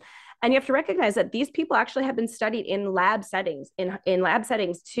 And you have to recognize that these people actually have been studied in lab settings, in lab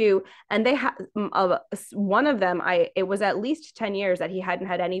settings too. And they have one of them, it was at least 10 years that he hadn't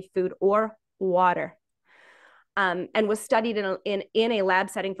had any food or water. And was studied in a lab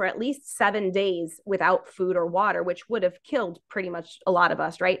setting for at least 7 days without food or water, which would have killed pretty much a lot of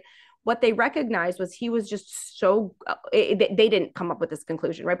us, right? What they recognized was he was just they didn't come up with this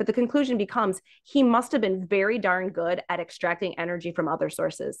conclusion, right? But the conclusion becomes he must have been very darn good at extracting energy from other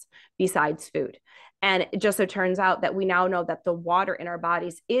sources besides food. And it just so turns out that we now know that the water in our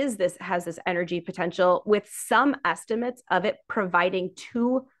bodies has this energy potential, with some estimates of it providing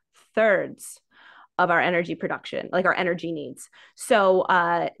 2/3 of our energy production, like our energy needs. So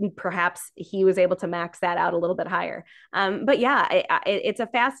perhaps he was able to max that out a little bit higher. But yeah, it's a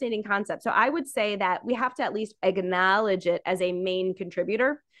fascinating concept. So I would say that we have to at least acknowledge it as a main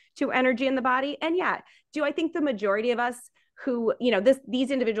contributor to energy in the body. And yeah, do I think the majority of us who, these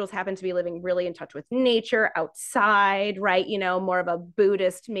individuals happen to be living really in touch with nature, outside, right? More of a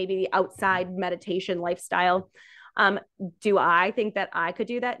Buddhist, maybe the outside meditation lifestyle. Do I think that I could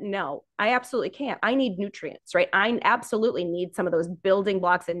do that? No, I absolutely can't. I need nutrients, right? I absolutely need some of those building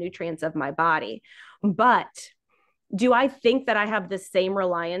blocks and nutrients of my body. But do I think that I have the same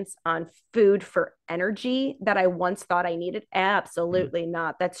reliance on food for energy that I once thought I needed? Absolutely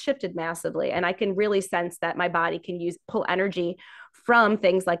not. That's shifted massively. And I can really sense that my body can pull energy from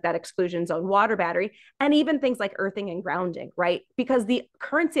things like that exclusion zone water battery, and even things like earthing and grounding, right? Because the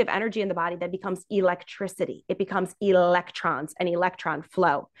currency of energy in the body then becomes electricity. It becomes electrons and electron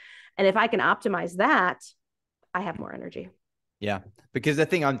flow. And if I can optimize that, I have more energy. Yeah, because the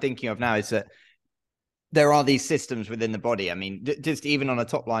thing I'm thinking of now is that there are these systems within the body. I mean, just even on a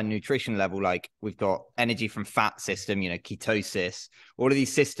top line nutrition level, like we've got energy from fat system, ketosis, all of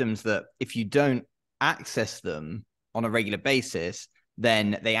these systems that if you don't access them on a regular basis,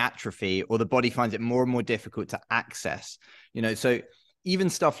 then they atrophy, or the body finds it more and more difficult to access. So even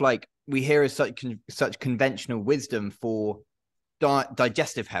stuff like we hear as such conventional wisdom for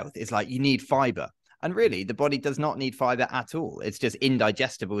digestive health is like, you need fiber. And really, the body does not need fiber at all. It's just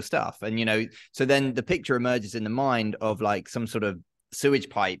indigestible stuff. And, so then the picture emerges in the mind of like some sort of sewage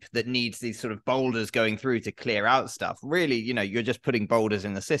pipe that needs these sort of boulders going through to clear out stuff. Really, you're just putting boulders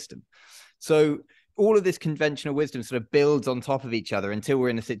in the system. So all of this conventional wisdom sort of builds on top of each other until we're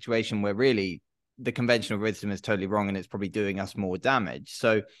in a situation where really the conventional wisdom is totally wrong and it's probably doing us more damage.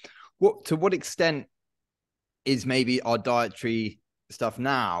 So to what extent is maybe our dietary stuff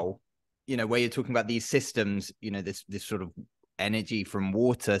now, where you're talking about these systems, this sort of energy from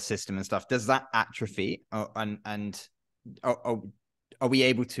water system and stuff, does that atrophy? And are we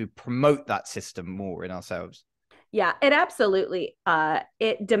able to promote that system more in ourselves? Yeah, it absolutely,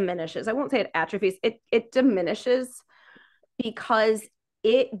 it diminishes. I won't say it atrophies. It diminishes because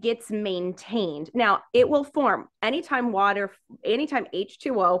it gets maintained. Now, it will form anytime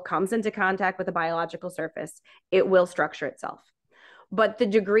H2O comes into contact with a biological surface, it will structure itself. But the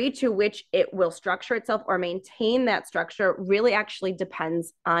degree to which it will structure itself or maintain that structure really actually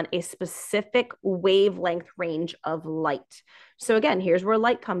depends on a specific wavelength range of light. So again, here's where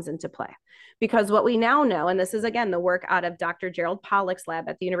light comes into play. Because what we now know, and this is again the work out of Dr. Gerald Pollack's lab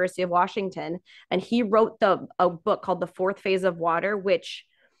at the University of Washington, and he wrote a book called The Fourth Phase of Water, which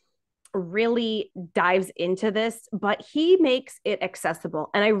really dives into this, but he makes it accessible.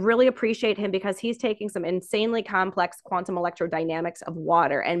 And I really appreciate him because he's taking some insanely complex quantum electrodynamics of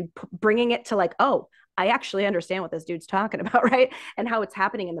water and bringing it to like, oh, I actually understand what this dude's talking about, right? And how it's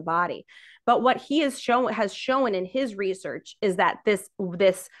happening in the body. But what he has shown in his research is that this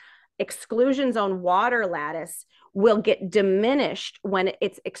exclusion zone water lattice will get diminished when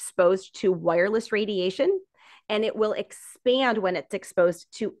it's exposed to wireless radiation, and it will expand when it's exposed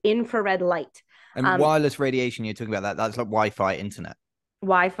to infrared light. And wireless radiation, you're talking about that's like Wi-Fi, internet,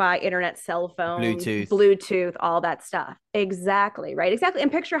 cell phone, Bluetooth, all that stuff. Exactly. Right. Exactly.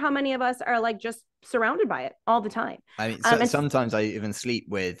 And picture how many of us are like just surrounded by it all the time. I mean, sometimes I even sleep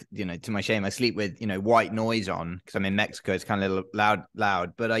with, to my shame, I sleep with, white noise on because I'm in Mexico. It's kind of a little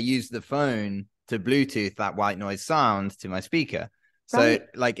loud, but I use the phone to Bluetooth that white noise sound to my speaker. So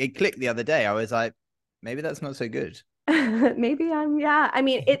like it clicked the other day. I was like, maybe that's not so good. Maybe yeah. I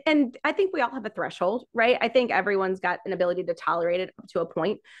mean, and I think we all have a threshold, right? I think everyone's got an ability to tolerate it up to a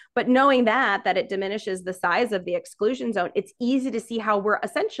point, but knowing that it diminishes the size of the exclusion zone, it's easy to see how we're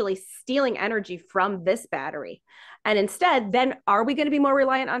essentially stealing energy from this battery. And instead, then are we going to be more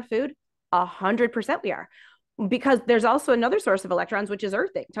reliant on food? 100% we are, because there's also another source of electrons, which is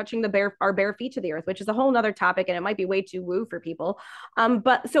earthing, touching our bare feet to the earth, which is a whole nother topic, and it might be way too woo for people.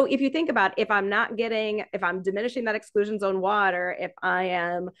 But so if you think about, if I'm diminishing that exclusion zone water, if I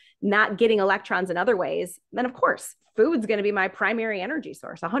am not getting electrons in other ways, then of course food's going to be my primary energy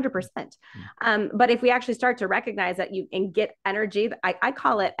source, 100%. But if we actually start to recognize that you can get energy, I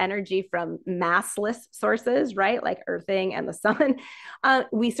call it energy from massless sources, right? Like earthing and the sun.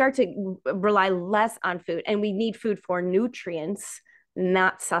 We start to rely less on food, and we need food for nutrients,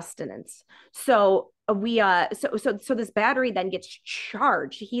 not sustenance. So so this battery then gets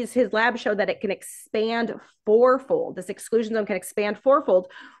charged. His lab showed that it can expand fourfold. This exclusion zone can expand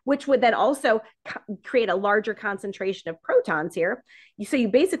fourfold, which would then also create a larger concentration of protons here. So you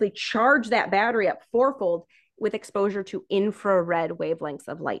basically charge that battery up fourfold with exposure to infrared wavelengths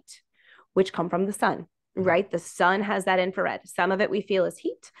of light, which come from the sun. Right? The sun has that infrared. Some of it we feel as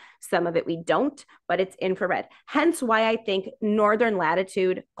heat, some of it we don't, but it's infrared. Hence why I think northern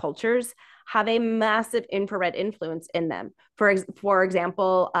latitude cultures have a massive infrared influence in them. For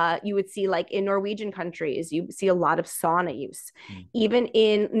example, you would see, like in Norwegian countries, you see a lot of sauna use. Even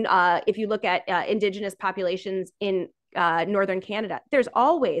in, if you look at indigenous populations in northern Canada, there's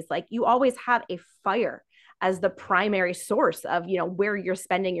always, like, you always have a fire as the primary source of, where you're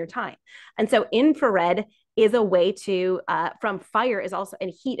spending your time. And so infrared is a way to, from fire is also,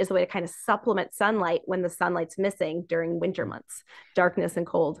 and heat is a way to kind of supplement sunlight when the sunlight's missing during winter months, darkness and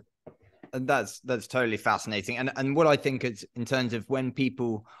cold. And that's totally fascinating. And what I think is, in terms of when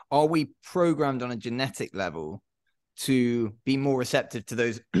people, are we programmed on a genetic level to be more receptive to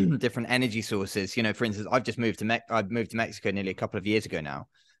those different energy sources? For instance, I've moved to Mexico nearly a couple of years ago now.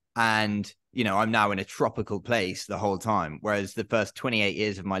 And, I'm now in a tropical place the whole time. Whereas the first 28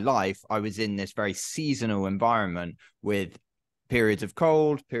 years of my life, I was in this very seasonal environment with periods of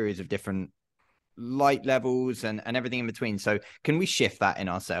cold, periods of different light levels, and everything in between. So can we shift that in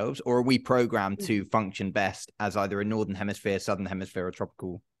ourselves, or are we programmed to function best as either a northern hemisphere, southern hemisphere, or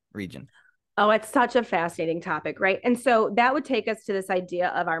tropical region? Oh, it's such a fascinating topic, right? And so that would take us to this idea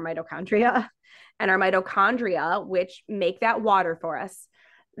of our mitochondria, and our mitochondria, which make that water for us.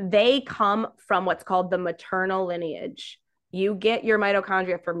 They come from what's called the maternal lineage. You get your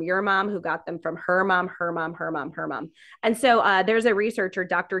mitochondria from your mom, who got them from her mom, her mom, her mom, her mom. And so there's a researcher,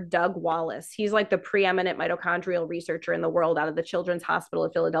 Dr. Doug Wallace. He's like the preeminent mitochondrial researcher in the world out of the Children's Hospital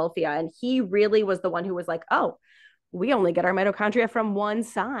of Philadelphia. And he really was the one who was like, oh, we only get our mitochondria from one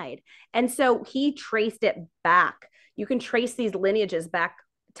side. And so he traced it back. You can trace these lineages back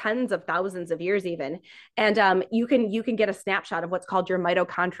tens of thousands of years even, and you can get a snapshot of what's called your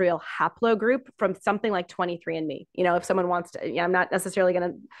mitochondrial haplogroup from something like 23andMe. If someone wants to, I'm not necessarily going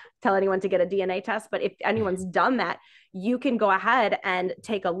to tell anyone to get a DNA test, but if anyone's done that, you can go ahead and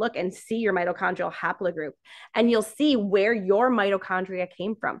take a look and see your mitochondrial haplogroup, and you'll see where your mitochondria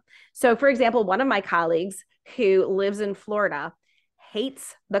came from. So for example, one of my colleagues who lives in Florida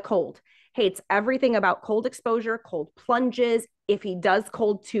hates the cold, hates everything about cold exposure, cold plunges. If he does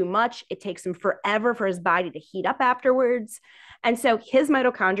cold too much, it takes him forever for his body to heat up afterwards. And so his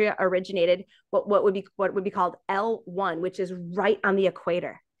mitochondria originated what would be called L1, which is right on the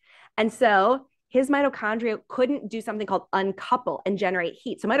equator. And so his mitochondria couldn't do something called uncouple and generate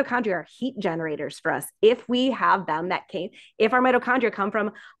heat. So mitochondria are heat generators for us. If we have them, if our mitochondria come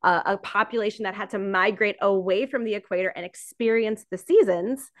from a population that had to migrate away from the equator and experience the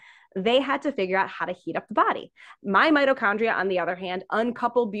seasons, they had to figure out how to heat up the body. My mitochondria, on the other hand,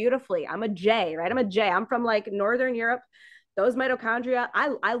 uncouple beautifully. I'm a J, right? I'm from like Northern Europe. Those mitochondria,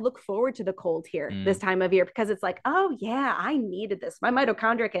 I look forward to the cold here this time of year, because it's like, oh yeah, I needed this. My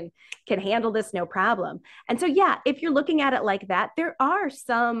mitochondria can handle this no problem. And so yeah, if you're looking at it like that, there are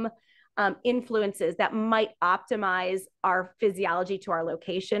some influences that might optimize our physiology to our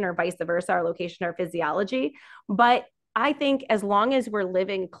location, or vice versa, our location, our physiology. But I think as long as we're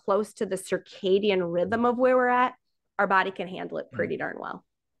living close to the circadian rhythm of where we're at, our body can handle it pretty darn well.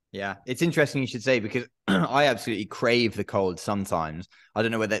 Yeah, it's interesting you should say, because I absolutely crave the cold sometimes. I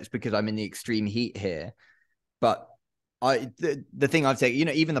don't know whether it's because I'm in the extreme heat here, but the thing I've taken,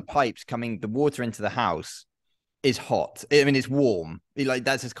 even the pipes the water into the house is hot. I mean, it's warm. Like,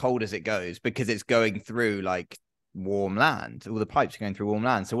 that's as cold as it goes, because it's going through like warm land. All the pipes are going through warm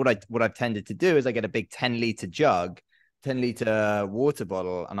land. So what I've tended to do is I get a big 10-liter jug 10-liter water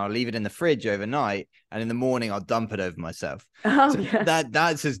bottle and I'll leave it in the fridge overnight, and in the morning I'll dump it over myself. Oh, So yeah.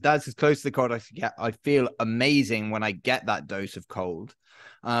 that's as close to the cold as I get. I feel amazing when I get that dose of cold.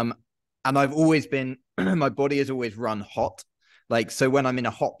 And I've always been, my body has always run hot. Like, so when I'm in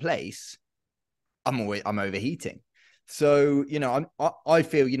a hot place, I'm overheating. So, I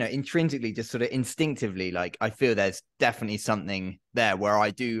feel, intrinsically, just sort of instinctively, like I feel there's definitely something there where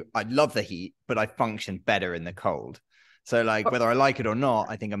I love the heat, but I function better in the cold. So like whether I like it or not,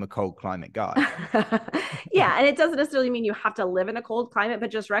 I think I'm a cold climate guy. Yeah, and it doesn't necessarily mean you have to live in a cold climate, but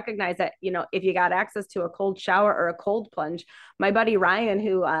just recognize that, if you got access to a cold shower or a cold plunge. My buddy Ryan,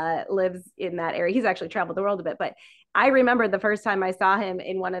 who lives in that area, he's actually traveled the world a bit, but I remember the first time I saw him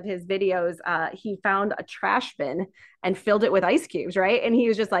in one of his videos, he found a trash bin and filled it with ice cubes, right? And he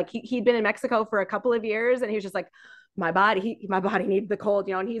was just like, he'd been in Mexico for a couple of years, and he was just like, my body needs the cold,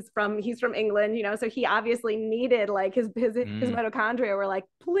 and he's from England, so he obviously needed, like, his mitochondria were like,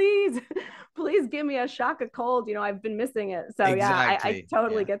 please please give me a shock of cold, I've been missing it. So exactly. I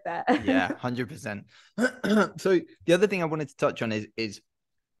totally get that. Yeah, 100%. So the other thing I wanted to touch on is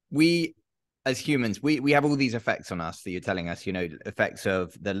we as humans, we have all these effects on us that you're telling us, effects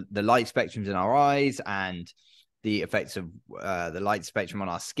of the light spectrums in our eyes, and the effects of the light spectrum on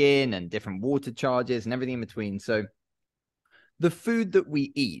our skin, and different water charges and everything in between. So the food that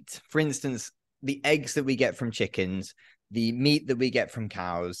we eat, for instance, the eggs that we get from chickens, the meat that we get from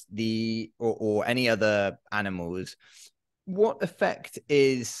cows, or any other animals, what effect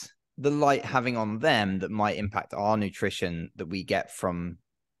is the light having on them that might impact our nutrition that we get from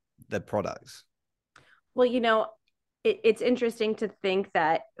the products? Well, it's interesting to think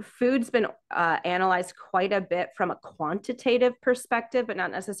that food's been analyzed quite a bit from a quantitative perspective, but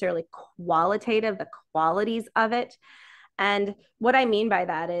not necessarily qualitative, the qualities of it. And what I mean by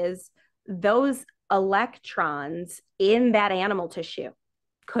that is those electrons in that animal tissue,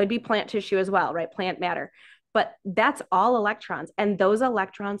 could be plant tissue as well, right? Plant matter, but that's all electrons. And those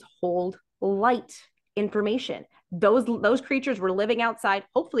electrons hold light information. Those creatures were living outside,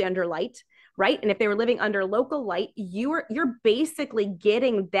 hopefully under light, right? And if they were living under local light, you're basically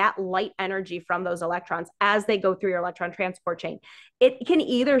getting that light energy from those electrons as they go through your electron transport chain. It can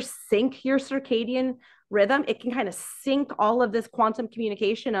either sync your circadian rhythm. It can kind of sync all of this quantum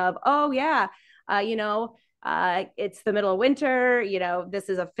communication of, oh yeah, it's the middle of winter. This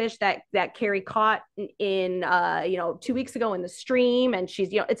is a fish that Carrie caught in 2 weeks ago in the stream, and she's,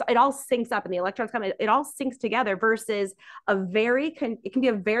 it all syncs up, and the electrons come. It all syncs together. Versus it can be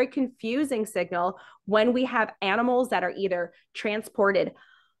a very confusing signal when we have animals that are either transported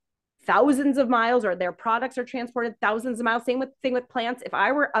thousands of miles, or their products are transported thousands of miles. Same with plants. If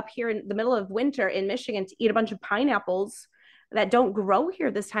I were up here in the middle of winter in Michigan to eat a bunch of pineapples that don't grow here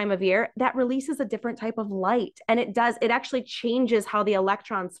this time of year, that releases a different type of light. And it actually changes how the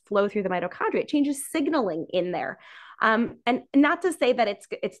electrons flow through the mitochondria. It changes signaling in there. And not to say that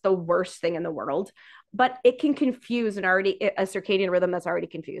it's the worst thing in the world, but it can confuse a circadian rhythm that's already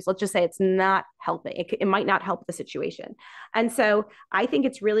confused. Let's just say it's not helping. It might not help the situation. And so I think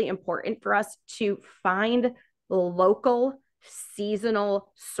it's really important for us to find local,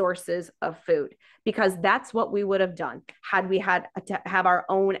 seasonal sources of food, because that's what we would have done had we had to have our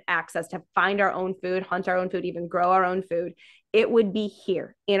own access to find our own food, hunt our own food, even grow our own food. It would be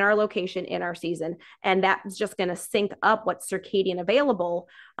here in our location, in our season. And that's just going to sync up what's circadian available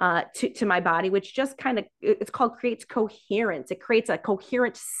to my body, which just creates coherence. It creates a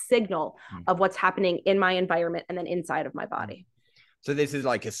coherent signal of what's happening in my environment and then inside of my body. So this is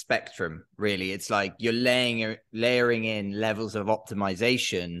like a spectrum, really. It's like you're layering in levels of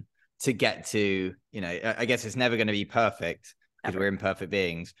optimization to get to, I guess it's never going to be perfect because we're imperfect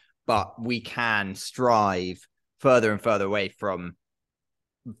beings, but we can strive further and further away from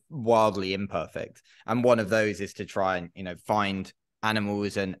wildly imperfect. And one of those is to try and, find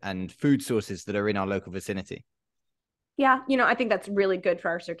animals and food sources that are in our local vicinity. Yeah. I think that's really good for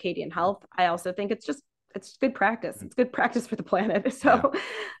our circadian health. I also think it's good practice. It's good practice for the planet. So,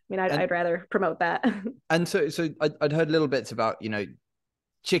 yeah. I'd rather promote that. And so I'd heard little bits about,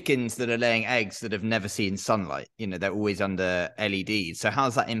 chickens that are laying eggs that have never seen sunlight, they're always under LEDs. So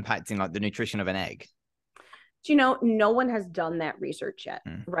how's that impacting like the nutrition of an egg? No one has done that research yet,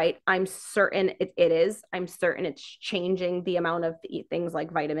 right? I'm certain it is. I'm certain it's changing the amount of things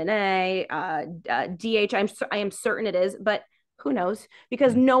like vitamin A, DH. I am certain it is, but who knows?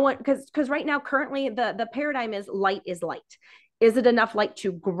 Because because right now, currently the paradigm is light is light. Is it enough light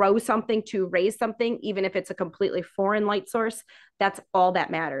to grow something, to raise something, even if it's a completely foreign light source? That's all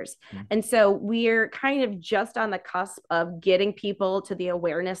that matters. And so we're kind of just on the cusp of getting people to the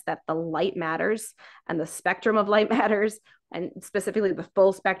awareness that the light matters and the spectrum of light matters, and specifically the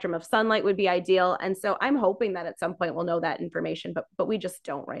full spectrum of sunlight would be ideal. And so I'm hoping that at some point we'll know that information, but we just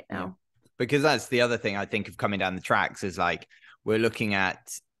don't right now. Yeah. Because that's the other thing I think of coming down the tracks is like, we're looking at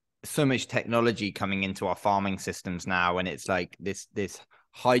so much technology coming into our farming systems now, and it's like this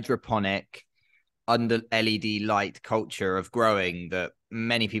hydroponic under LED light culture of growing that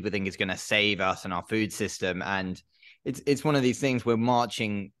many people think is going to save us and our food system. And it's one of these things we're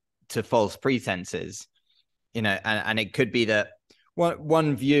marching to false pretenses, you know, and it could be that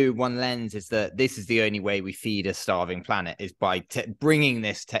one view, one lens is that this is the only way we feed a starving planet is by bringing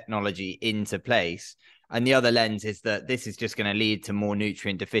this technology into place. And the other lens is that this is just going to lead to more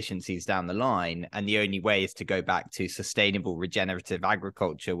nutrient deficiencies down the line. And the only way is to go back to sustainable regenerative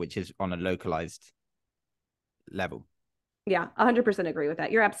agriculture, which is on a localized level. Yeah, 100% agree with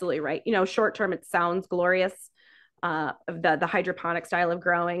that. You're absolutely right. You know, short term, it sounds glorious, the hydroponic style of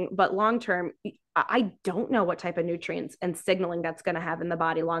growing, but long term, I don't know what type of nutrients and signaling that's going to have in the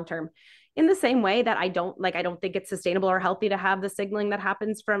body long term. In the same way that I don't think it's sustainable or healthy to have the signaling that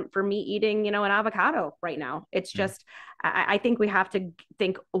happens for me eating, you know, an avocado right now. It's just, I think we have to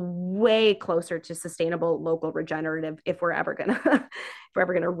think way closer to sustainable, local, regenerative if we're ever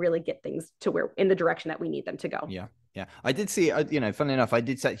gonna really get things to where in the direction that we need them to go. Yeah, yeah. I did see, you know, funnily enough, I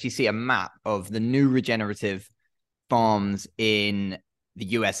did actually see a map of the new regenerative farms in the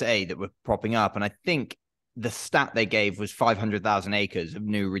USA that were propping up, and I think the stat they gave was 500,000 acres of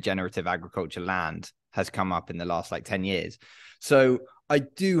new regenerative agriculture land has come up in the last like 10 years. So I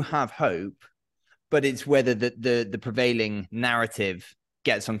do have hope, but it's whether the prevailing narrative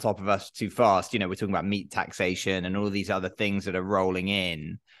gets on top of us too fast. You know, we're talking about meat taxation and all these other things that are rolling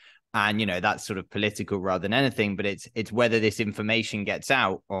in. And, you know, that's sort of political rather than anything, but it's whether this information gets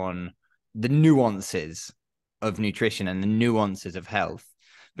out on the nuances of nutrition and the nuances of health,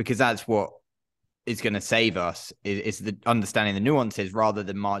 because that's what is going to save us is the understanding the nuances rather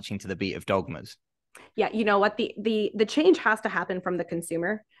than marching to the beat of dogmas. Yeah, you know what, the change has to happen from the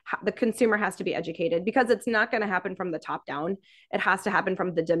consumer. The consumer has to be educated, because it's not going to happen from the top down. It has to happen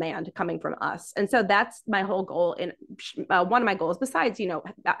from the demand coming from us. And so that's my whole goal. And one of my goals, besides, you know,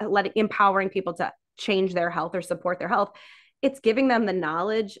 empowering people to change their health or support their health, it's giving them the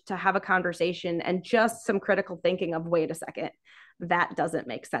knowledge to have a conversation and just some critical thinking of, wait a second, that doesn't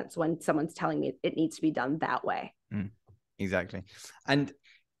make sense when someone's telling me it needs to be done that way. Exactly. And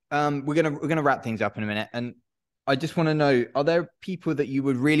we're gonna wrap things up in a minute. And I just want to know, are there people that you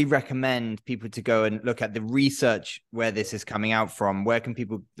would really recommend people to go and look at the research where this is coming out from? Where can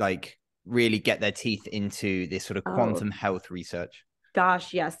people like really get their teeth into this sort of quantum health research?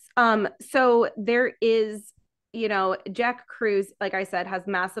 Gosh, yes. So there is, you know, Jack Kruse, like I said, has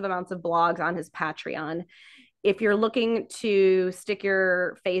massive amounts of blogs on his Patreon. If you're looking to stick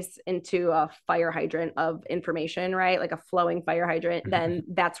your face into a fire hydrant of information, right? Like a flowing fire hydrant, then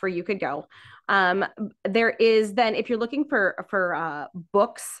that's where you could go. There is then, if you're looking for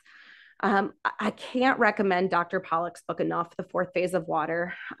books, I can't recommend Dr. Pollack's book enough, The Fourth Phase of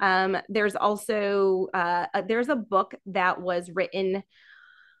Water. There's also, there's a book that was written,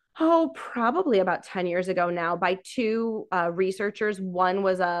 probably about 10 years ago now, by two researchers.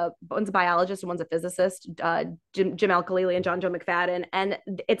 One's a biologist and one's a physicist, Jim Al-Khalili and John Joe McFadden. And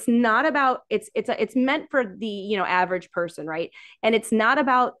it's not about, it's meant for the, you know, average person, right? And it's not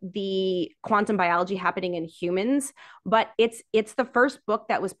about the quantum biology happening in humans, but it's the first book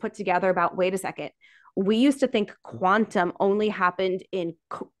that was put together about, wait a second, we used to think quantum only happened in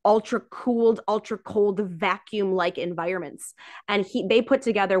ultra cooled, ultra cold, vacuum-like environments. And they put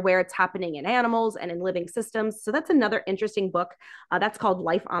together where it's happening in animals and in living systems. So that's another interesting book. That's called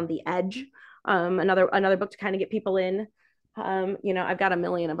Life on the Edge. Another book to kind of get people in. You know, I've got a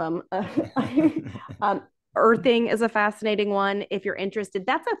million of them. Earthing is a fascinating one. If you're interested,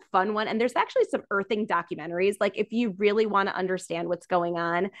 that's a fun one. And there's actually some earthing documentaries. Like if you really want to understand what's going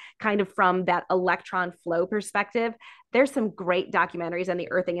on kind of from that electron flow perspective, there's some great documentaries, and the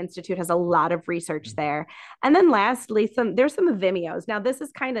Earthing Institute has a lot of research there. And then lastly, there's some Vimeos. Now this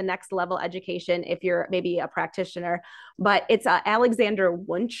is kind of next level education if you're maybe a practitioner, but it's Alexander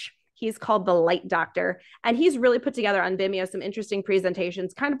Wunsch. He's called The Light Doctor, and he's really put together on Vimeo some interesting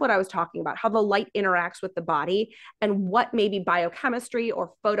presentations, kind of what I was talking about, how the light interacts with the body and what maybe biochemistry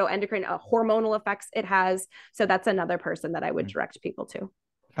or photoendocrine hormonal effects it has. So that's another person that I would direct people to.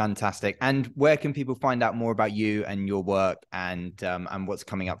 Fantastic. And where can people find out more about you and your work and what's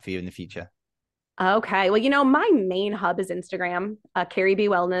coming up for you in the future? Okay. Well, my main hub is Instagram, Carrie B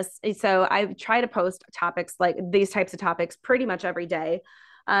Wellness. So I try to post topics like these types of topics pretty much every day.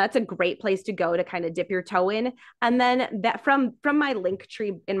 It's a great place to go to kind of dip your toe in, and then that from my link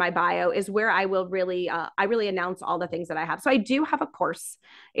tree in my bio is where I really announce all the things that I have. So I do have a course.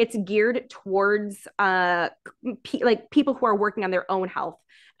 It's geared towards like people who are working on their own health,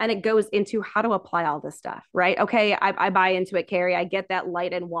 and it goes into how to apply all this stuff, right? Okay, I buy into it, Carrie. I get that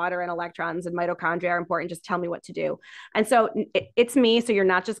light and water and electrons and mitochondria are important. Just tell me what to do. And so it's me. So you're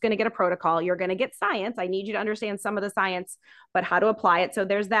not just going to get a protocol, you're going to get science. I need you to understand some of the science, but how to apply it. So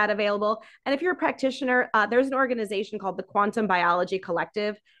there's that available. And if you're a practitioner, there's an organization called the Quantum Biology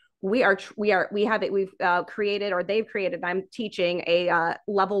Collective. We have it. We've created, or they've created. I'm teaching a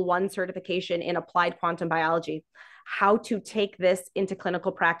level 1 certification in applied quantum biology, how to take this into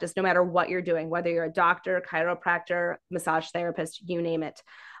clinical practice, no matter what you're doing, whether you're a doctor, chiropractor, massage therapist, you name it.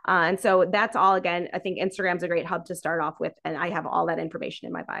 And so that's all. Again, I think Instagram's a great hub to start off with, and I have all that information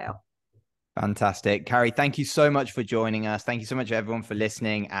in my bio. Fantastic. Carrie, thank you so much for joining us. Thank you so much, everyone, for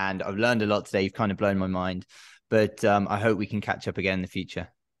listening. And I've learned a lot today. You've kind of blown my mind, but I hope we can catch up again in the future.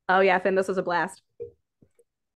 Oh, yeah, Finn, this was a blast.